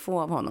kommer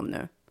få av honom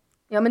nu?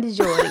 Ja, men det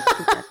gör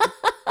inte.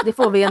 Det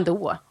får vi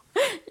ändå.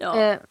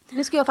 Ja.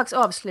 Nu ska jag faktiskt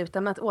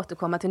avsluta med att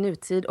återkomma till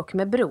nutid och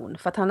med Bron.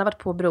 För att han har varit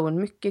på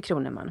Bron mycket,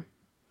 Kroneman.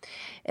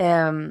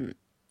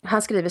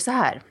 Han skriver så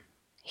här.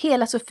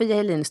 Hela Sofia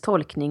Helins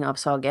tolkning av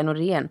Saga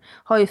Norén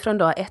har ju från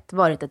dag 1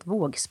 varit ett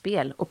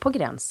vågspel och på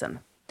gränsen.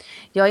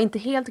 Jag är inte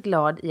helt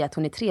glad i att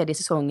hon i 3:e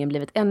säsongen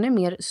blivit ännu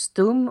mer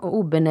stum och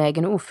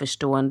obenägen och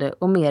oförstående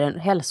och mer än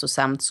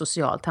hälsosamt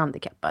socialt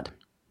handikappad.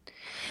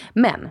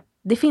 Men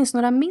det finns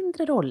några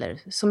mindre roller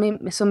som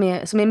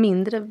är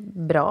mindre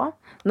bra.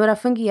 Några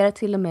fungerar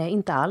till och med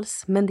inte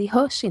alls, men det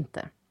hörs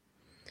inte.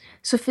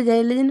 Sofia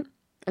Helin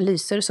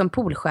lyser som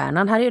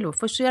Polstjärnan. Här är det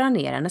först så gör han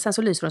ner henne, sen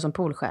så lyser hon som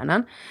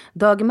Polstjärnan.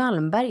 Dag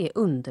Malmberg är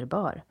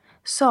underbar.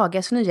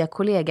 Sagas nya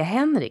kollega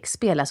Henrik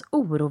spelas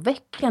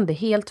oroväckande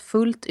helt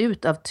fullt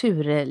ut av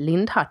Ture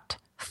Lindhart.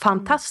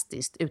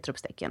 Fantastiskt,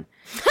 utropstecken.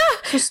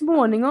 Så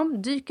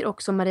småningom dyker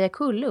också Maria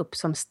Kulle upp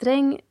som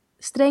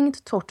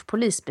strängt torrt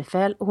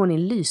polisbefäl och hon är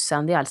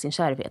lysande i all sin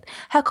kärvhet.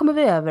 Här kommer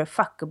vi över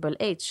fuckable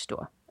age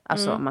då.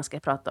 Alltså om man ska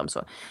prata om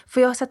så.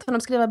 För jag har sett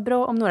honom skriva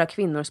bra om några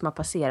kvinnor som har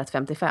passerat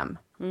 55.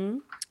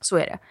 Så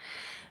är det.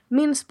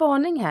 Min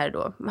spaning här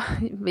då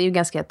är ju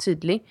ganska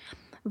tydlig.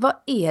 Vad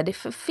är det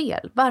för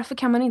fel? Varför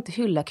kan man inte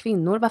hylla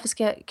kvinnor? Varför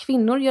ska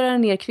kvinnor göra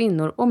ner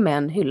kvinnor och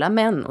män hylla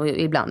män och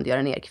ibland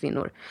göra ner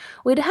kvinnor?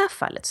 Och i det här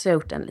fallet så har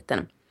jag gjort en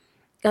liten...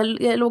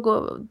 Jag låg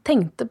och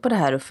tänkte på det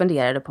här och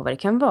funderade på vad det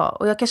kan vara.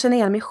 Och jag kan känna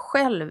igen mig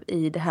själv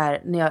i det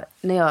här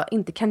när jag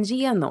inte kan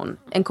ge någon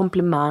en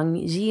komplimang,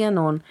 ge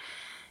någon...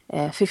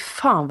 Fy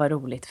fan vad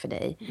roligt för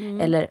dig.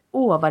 Eller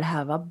vad det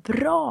här var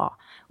bra.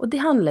 Och det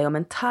handlar ju om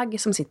en tagg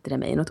som sitter i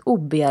mig. Något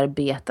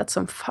obearbetat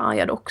som fan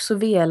jag hade också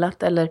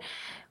velat. Eller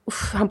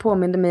han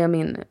påminner mig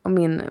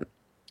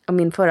om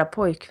min förra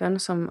pojkvän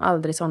som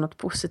aldrig sa något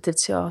positivt.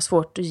 Så jag har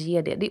svårt att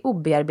ge det. Det är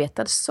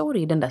obearbetad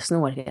sorg, den där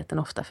snårheten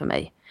ofta för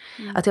mig.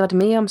 Att jag har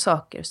varit med om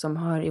saker som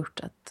har gjort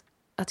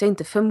att jag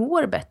inte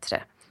förmår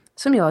bättre.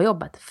 Som jag har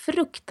jobbat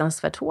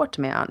fruktansvärt hårt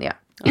med, Anja.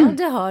 Ja,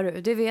 det har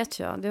du. Det vet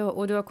jag.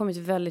 Och du har kommit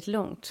väldigt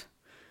långt.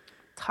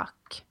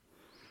 Tack.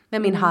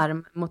 Med min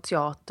harm mot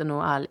teatern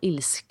och all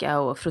ilska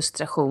och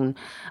frustration.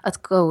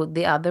 Att go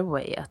the other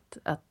way.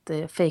 Att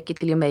fake it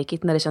till you make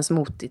it när det känns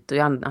motigt. Och i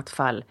annat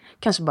fall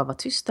kanske bara vara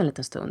tyst en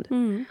liten stund.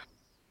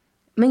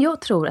 Men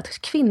jag tror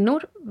att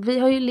kvinnor, vi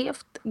har ju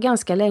levt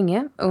ganska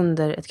länge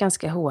under ett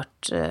ganska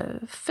hårt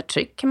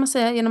förtryck kan man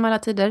säga genom alla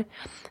tider.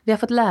 Vi har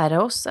fått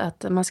lära oss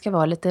att man ska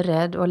vara lite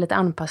rädd och lite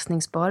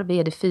anpassningsbar. Vi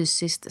är det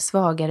fysiskt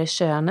svagare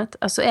könet.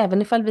 Alltså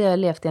även ifall vi har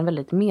levt i en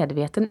väldigt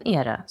medveten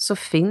era så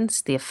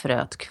finns det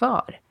fröet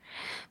kvar.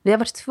 Vi har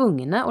varit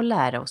tvungna att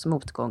lära oss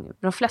motgång,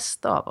 de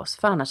flesta av oss,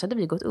 för annars hade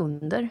vi gått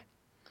under.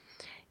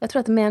 Jag tror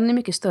att män i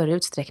mycket större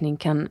utsträckning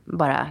kan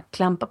bara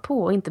klampa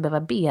på och inte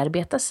behöva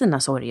bearbeta sina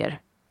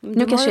sorger.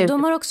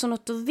 De har också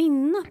något att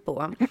vinna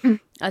på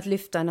att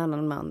lyfta en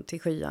annan man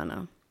till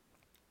skyarna.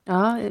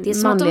 Ja, det är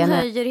som att de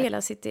höjer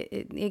hela sitt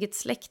eget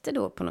släkte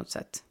då på något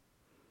sätt.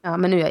 Ja,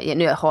 men nu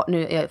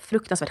är jag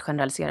fruktansvärt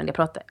generaliserande. Jag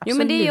pratar absolut. Jo,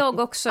 men det är jag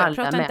också. Jag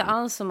pratar inte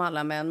alls om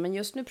alla män. Men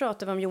just nu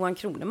pratar vi om Johan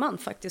Kroneman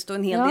faktiskt. Och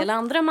en hel del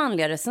andra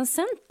manliga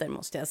recensenter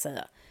måste jag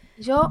säga.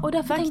 Ja, och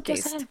därför tänker jag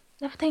så här.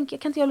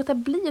 Kan inte jag låta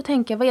bli att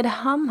tänka, vad är det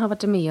han har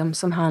varit med om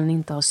som han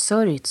inte har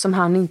sörjt, som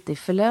han inte är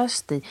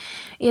förlöst i?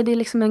 Är det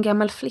liksom en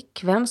gammal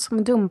flickvän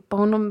som dumpar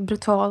honom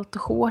brutalt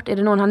och hårt? Är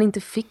det någon han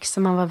inte fick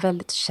som han var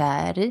väldigt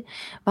kär i?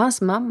 Var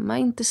hans mamma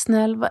inte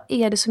snäll? Vad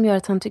är det som gör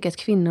att han tycker att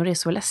kvinnor är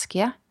så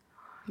läskiga?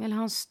 Eller har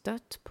han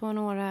stött på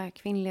några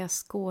kvinnliga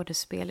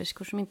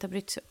skådespelerskor som inte har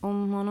brytt sig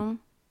om honom?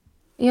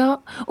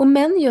 Ja, och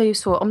män gör ju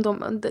så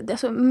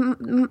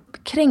om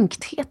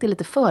kränkthet är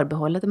lite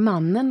förbehållet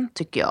mannen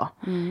tycker jag.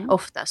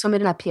 Ofta, som i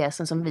den här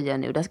pjäsen som vi gör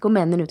nu. Där går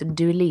männen ut och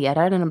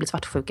duellerar när de blir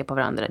svartsjuka på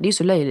varandra. Det är ju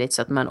så löjligt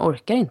så att man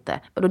orkar inte.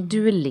 Vadå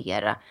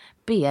duellera?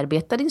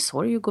 Bearbeta din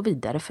sorg och gå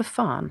vidare för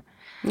fan.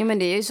 Ja, men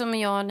det är ju som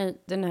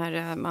den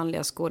här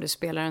manliga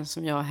skådespelaren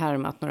som jag har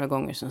härmat några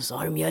gånger som sa,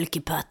 har du mjölk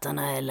i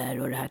pattarna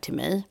eller och det här till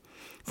mig.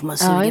 Får man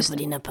suga på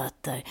dina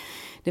pattar?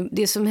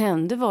 Det som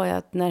hände var ju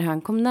att när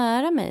han kom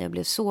nära mig och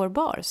blev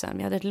sårbar sen,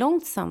 vi hade ett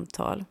långt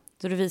samtal,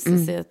 då det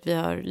visade sig att vi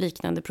har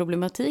liknande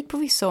problematik på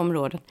vissa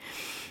områden.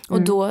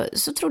 Och då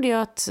så trodde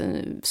jag att,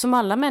 som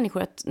alla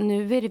människor, att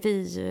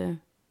nu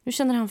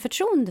känner han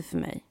förtroende för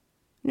mig.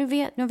 Nu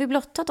har vi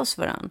blottat oss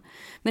för han.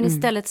 Men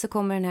istället så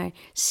kommer den här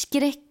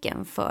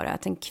skräcken för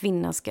att en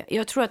kvinna ska...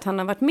 Jag tror att han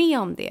har varit med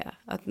om det.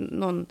 Att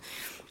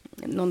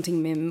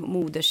någonting med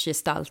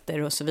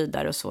modersgestalter och så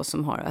vidare och så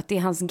som har... Att det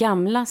är hans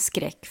gamla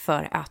skräck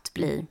för att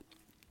bli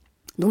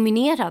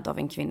dominerad av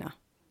en kvinna.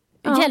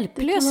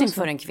 Hjälplös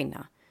inför en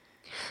kvinna.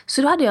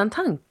 Så då hade jag en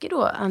tanke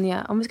då,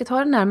 Anja, om vi ska ta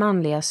den här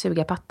manliga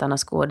suga pattarna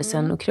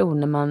skådisen och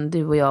Kroneman,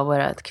 du och jag,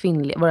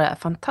 våra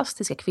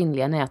fantastiska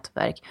kvinnliga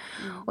nätverk.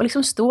 Och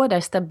liksom stå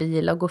där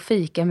stabila och gå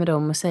fika med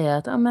dem och säga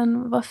att, ja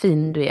men vad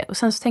fin du är. Och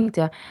sen så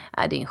tänkte jag,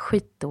 det är en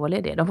skitdålig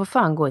idé. De får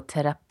fan gå i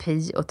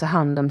terapi och ta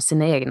hand om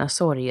sina egna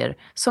sorger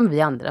som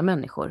vi andra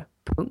människor.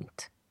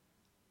 Punkt.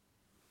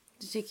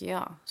 Det tycker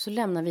jag. Så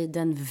lämnar vi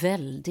den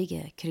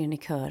väldige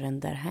kronikören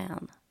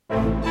därhän.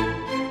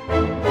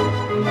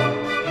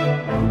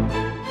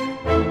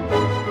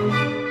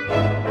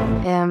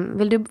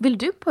 Vill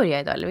du börja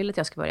idag eller vill du att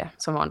jag ska börja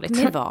som vanligt?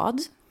 Med vad?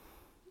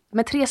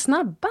 Med 3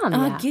 snabba,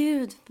 Anja.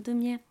 Gud, vad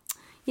dum jag är.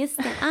 Just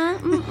det.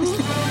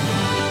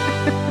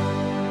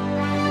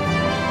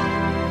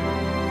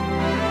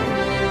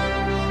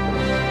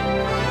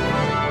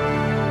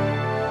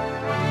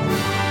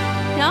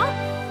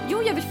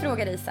 Jag vill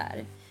fråga dig så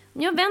här.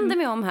 Jag vänder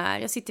mig om här.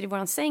 Jag sitter i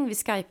våran säng. Vi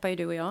skypar ju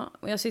du och jag.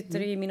 Och jag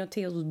sitter i min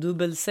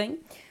hotelldubbelsäng.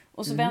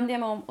 Och så vänder jag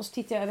mig om och så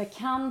tittar jag över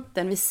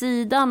kanten. Vid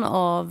sidan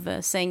av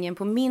sängen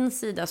på min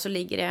sida så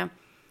ligger det...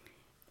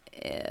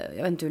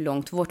 jag vet inte hur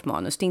långt vårt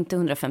manus. Det är inte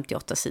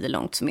 158 sidor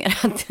långt som är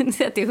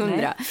det är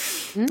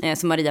 100.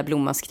 Som Maria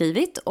Blom har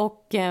skrivit.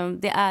 Och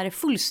det är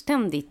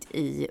fullständigt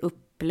i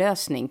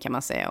upplösning kan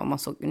man säga. Om man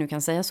nu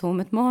kan säga så om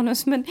ett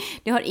manus. Men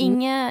det har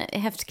inga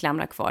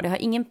häftklamrar kvar.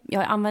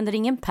 Jag använder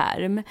ingen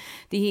perm.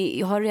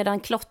 Jag har redan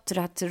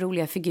klottrat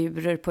roliga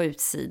figurer på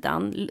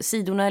utsidan.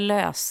 Sidorna är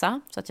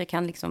lösa så att jag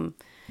kan liksom...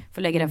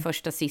 Får lägga den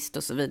första sist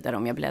och så vidare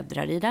om jag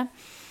bläddrar i det.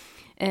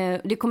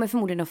 Det kommer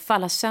förmodligen att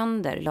falla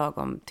sönder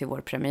lagom till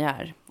vår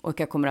premiär. Och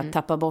jag kommer att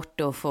tappa bort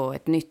det och få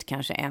ett nytt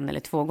kanske 1 eller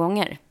 2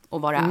 gånger.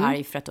 Och vara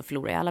arg för att då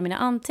förlorar jag alla mina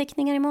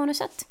anteckningar i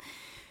manuset.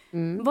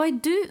 Vad är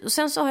du? Och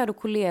sen så har jag då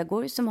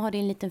kollegor som har det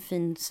i en liten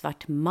fin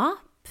svart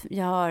mapp.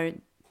 Jag har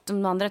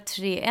de andra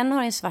 3, en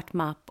har en svart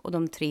mapp och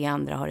de 3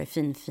 andra har det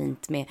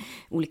fint med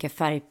olika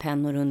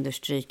färgpennor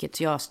understryket.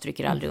 Så jag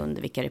stryker aldrig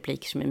under vilka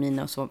repliker som är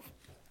mina och så.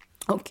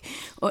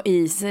 Och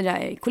i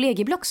sådär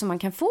kollegieblock som man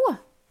kan få.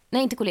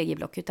 Nej, inte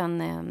kollegieblock utan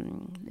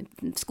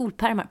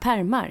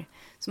pärmar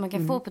som man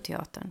kan få på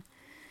teatern.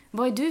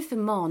 Vad är du för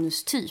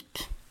manustyp?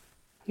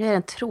 Jag är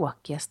den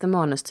tråkigaste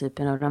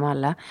manustypen av dem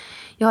alla.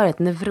 Jag har ett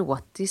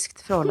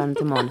neurotiskt förhållande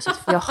till manuset.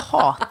 För jag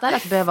hatar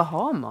att behöva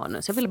ha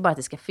manus. Jag vill bara att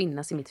det ska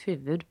finnas i mitt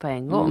huvud på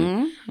en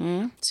gång.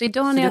 Så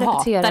idag när jag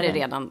repeterar... hatar det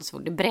redan, så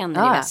det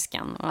bränner i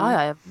väskan.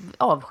 Ja, jag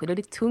avskyr det.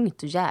 Det är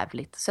tungt och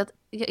jävligt. Så att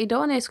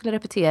idag när jag skulle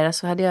repetera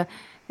så hade jag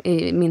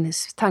i min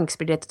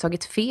tankspridhet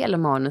tagit fel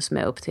manus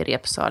med upp till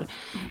repsal.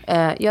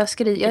 Jag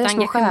skriver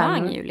små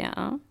stjärnor. Julia.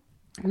 Ja.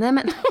 Nej,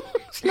 men...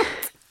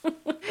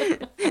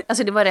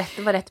 Alltså det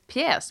var rätt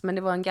pjäs, men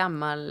det var en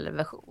gammal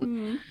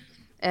version.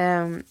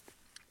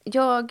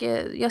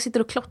 Jag sitter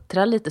och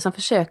klottrar lite, sen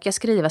försöker jag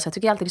skriva, så jag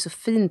tycker alltid det är så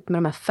fint med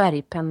de här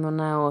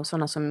färgpennorna och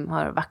sådana som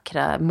har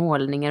vackra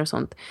målningar och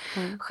sånt.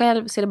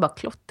 Själv ser det bara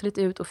klottrigt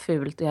ut och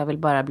fult och jag vill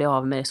bara bli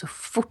av med det så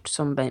fort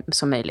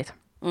som möjligt.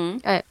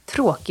 Jag är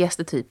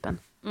tråkigaste typen.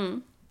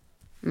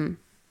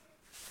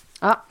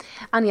 Ja,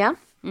 Anja,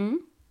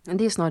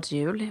 det är snart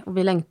jul och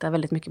vi längtar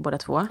väldigt mycket båda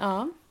två.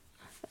 Ja.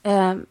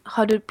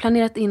 Har du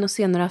planerat in att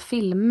se några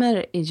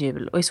filmer i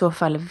jul? Och i så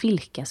fall,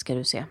 vilka ska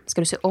du se?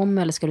 Ska du se om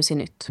eller ska du se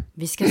nytt?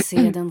 Vi ska se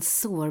den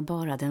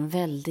sårbara, den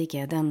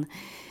väldiga, den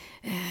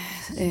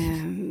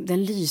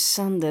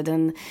lysande,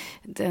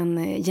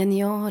 den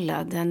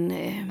geniala, den...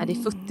 Ja, det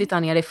är futtigt,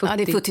 Anja, det är futtigt. Ja,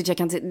 det är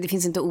futtigt. Det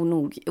finns inte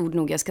ord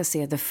nog. Jag ska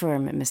se The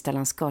Firm med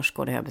Stellan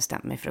Skarsgård, och jag har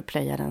bestämt mig för att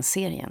plöja den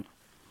serien.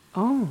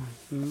 Ja,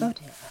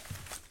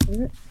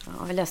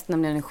 jag läste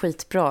nämligen en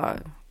skitbra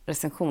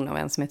recension av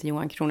en som heter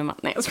Johan Kroneman.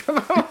 Nej, jag ska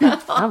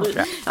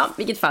bara... Ja,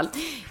 vilket fall.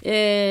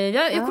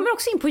 Jag kommer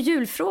också in på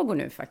julfrågor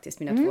nu faktiskt,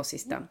 mina 2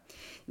 sista.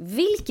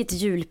 Vilket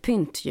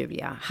julpynt,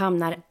 Julia,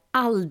 hamnar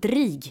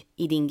aldrig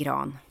i din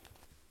gran?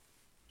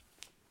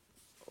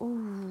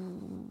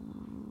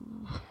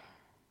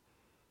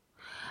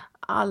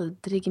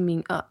 Aldrig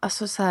min...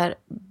 Alltså så här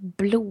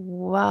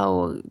blåa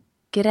och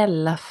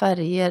grälla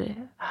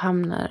färger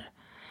hamnar...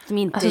 Som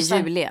inte alltså, är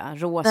juliga.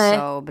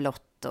 Rosa och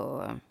blått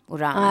och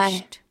orange.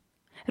 Nej.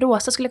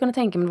 Rosa skulle jag kunna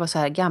tänka mig var så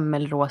här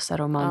gammelrosa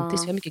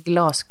romantiskt. Vi har mycket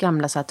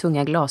gamla så här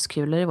tunga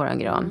glaskulor i våran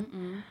gran.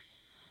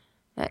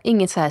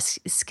 Inget så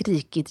här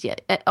skrikigt...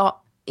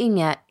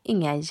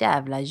 Inga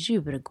jävla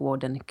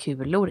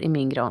Djurgården-kulor i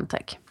min gran,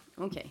 tack.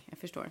 Okej, jag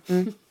förstår.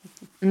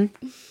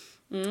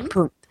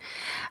 Punkt.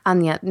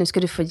 Anja, nu ska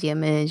du få ge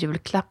mig en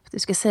julklapp. Du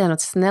ska säga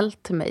något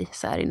snällt till mig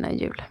så här innan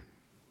jul.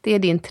 Det är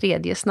din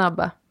tredje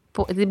snabba.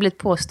 Det blir ett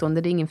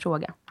påstående, det är ingen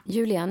fråga.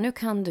 Julia, nu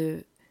kan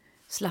du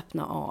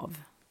slappna av.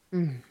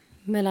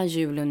 Mellan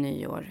jul och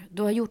nyår.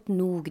 Du har gjort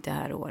nog det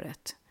här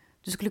året.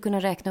 Du skulle kunna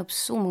räkna upp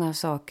så många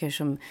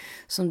saker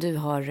som du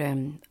har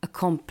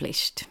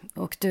accomplished.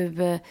 Och du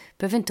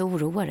behöver inte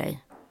oroa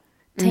dig.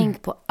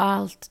 Tänk på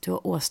allt du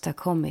har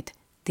åstadkommit.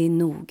 Det är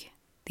nog.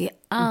 Det är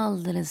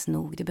alldeles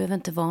nog. Det behöver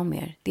inte vara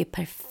mer. Det är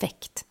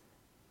perfekt.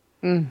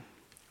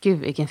 Gud,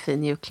 vilken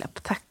fin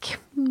julklapp. Tack.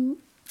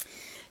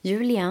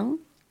 Julia,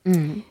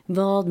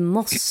 vad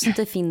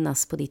måste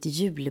finnas på ditt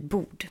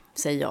julbord?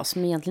 Säger jag,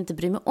 som egentligen inte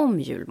bryr mig om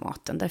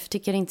julmaten. Därför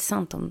tycker jag det är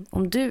intressant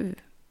om du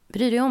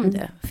bryr dig om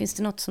det. Finns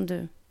det något som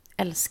du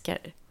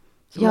älskar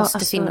som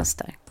måste finnas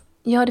där?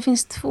 Ja, det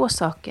finns 2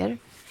 saker.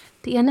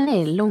 Det ena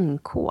är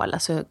långkål,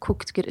 alltså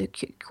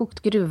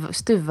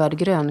stuvad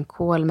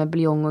grönkål med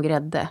buljong och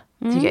grädde.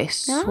 Det tycker jag är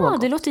så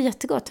gott. Det låter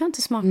jättegott. Jag har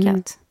inte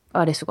smakat.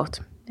 Ja, det är så gott.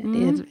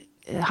 Det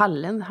är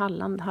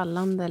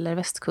Halland eller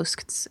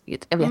västkust.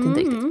 Jag vet inte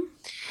riktigt.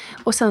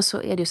 Och sen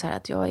så är det ju så här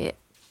att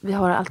vi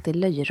har alltid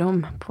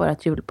löjrom på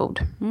vårt julbord.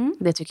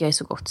 Det tycker jag är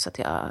så gott så att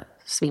jag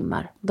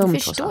svimmar.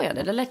 Förstår jag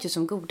det. Det lät ju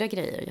som goda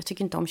grejer. Jag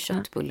tycker inte om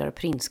köttbullar och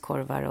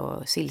prinskorvar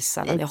och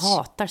sillsallad. Jag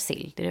hatar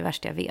sill. Det är det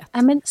värsta jag vet.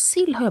 Ja, men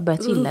sill har jag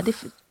börjat gilla. Det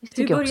tycker jag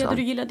också. Hur började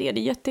du gilla det? Det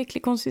är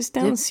jätteäcklig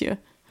konsistens ju.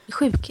 Det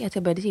sjuka är att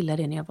jag började gilla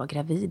det när jag var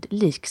gravid.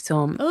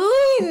 Liksom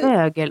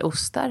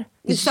ögelostar.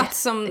 Du satt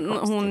som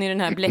hon i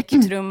den här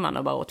bläcktrumman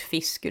och bara åt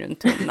fisk ur en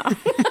tunna.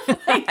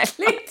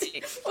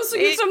 Och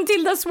såg ut som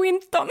Tilda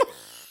Swinton.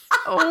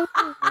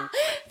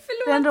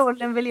 Den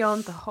rollen vill jag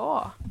inte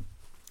ha.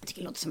 Jag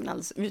tycker det låter som en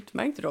alldeles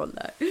utmärkt roll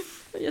där.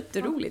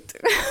 Jätteroligt.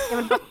 Jag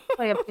vill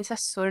bara göra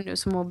prinsessor nu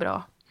som mår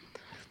bra.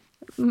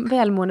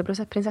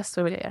 Välmående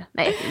prinsessor vill jag göra.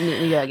 Nej,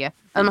 nu ljög jag.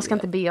 Man ska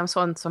inte be om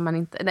sånt som man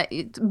inte...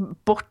 Nej,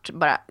 bort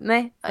bara.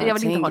 Nej, jag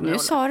vill inte ha det. Nu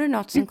sa du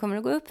något som kommer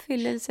att gå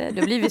uppfyllelse.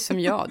 Då blir vi som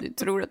jag. Du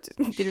tror att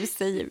det du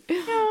säger.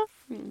 Ja,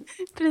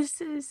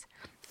 precis.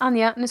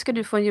 Anja, nu ska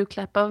du få en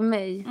julklapp av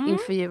mig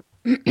inför jul.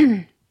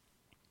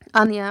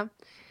 Anja,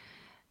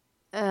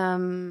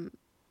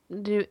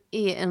 du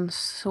är en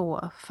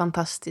så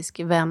fantastisk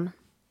vän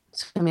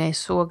som jag är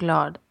så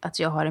glad att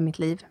jag har i mitt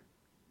liv.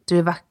 Du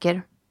är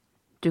vacker,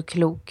 du är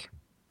klok,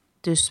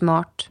 du är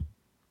smart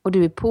och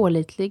du är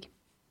pålitlig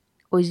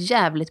och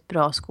jävligt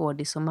bra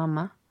skådis som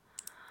mamma.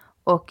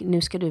 Och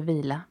nu ska du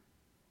vila.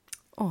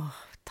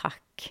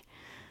 Tack.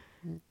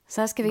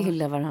 Så här ska vi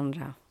hylla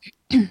varandra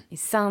i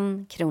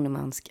sann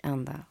kronemansk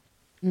anda.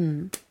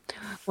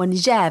 Och en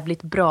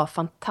jävligt bra,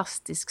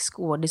 fantastisk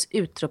skådis,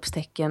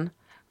 utropstecken.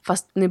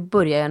 Fast nu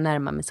börjar jag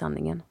närma mig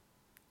sanningen.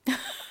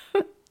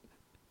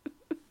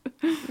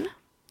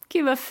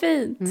 Gud, vad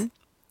fint.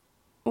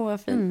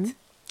 Vad fint.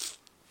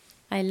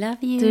 I love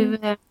you.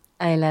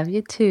 I love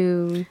you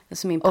too.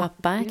 Som min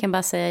pappa. Jag kan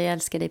bara säga jag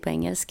älskar dig på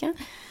engelska.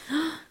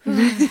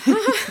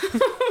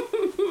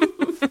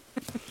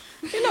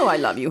 You know I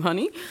love you,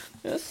 honey.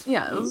 Yes,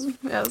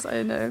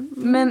 I know.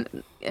 Men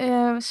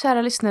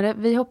kära lyssnare,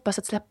 vi hoppas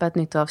att släppa ett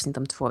nytt avsnitt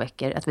om 2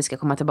 veckor. Att vi ska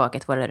komma tillbaka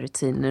till våra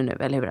rutiner nu,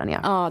 eller hur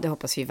Anja? Ja, det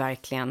hoppas vi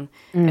verkligen.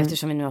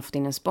 Eftersom vi nu har fått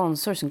in en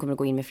sponsor som kommer att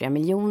gå in med flera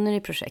miljoner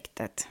i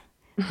projektet.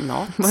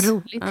 Vad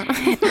roligt.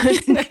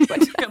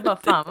 Jag bara,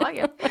 fan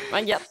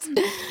vad gött.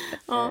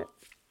 Ja.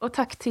 Och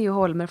tack Theo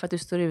Holmer för att du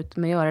står ut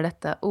med att göra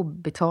detta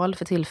obetalt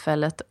för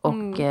tillfället.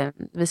 Och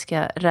vi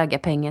ska ragga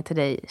pengar till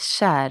dig,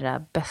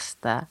 kära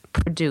bästa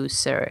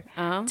producer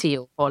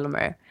Theo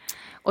Holmer.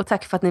 Och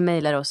tack för att ni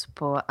mejlar oss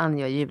på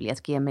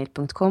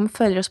anjajulia@gmail.com.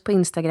 Följ oss på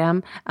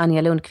Instagram,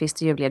 Anja Lundqvist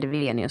och Julia de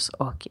Vilenius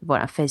och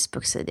vår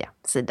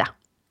Facebook-sida.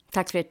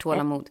 Tack för ert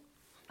tålamod.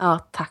 Ja,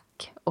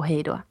 tack. Och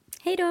hej då.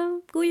 Hej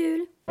då. God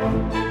jul.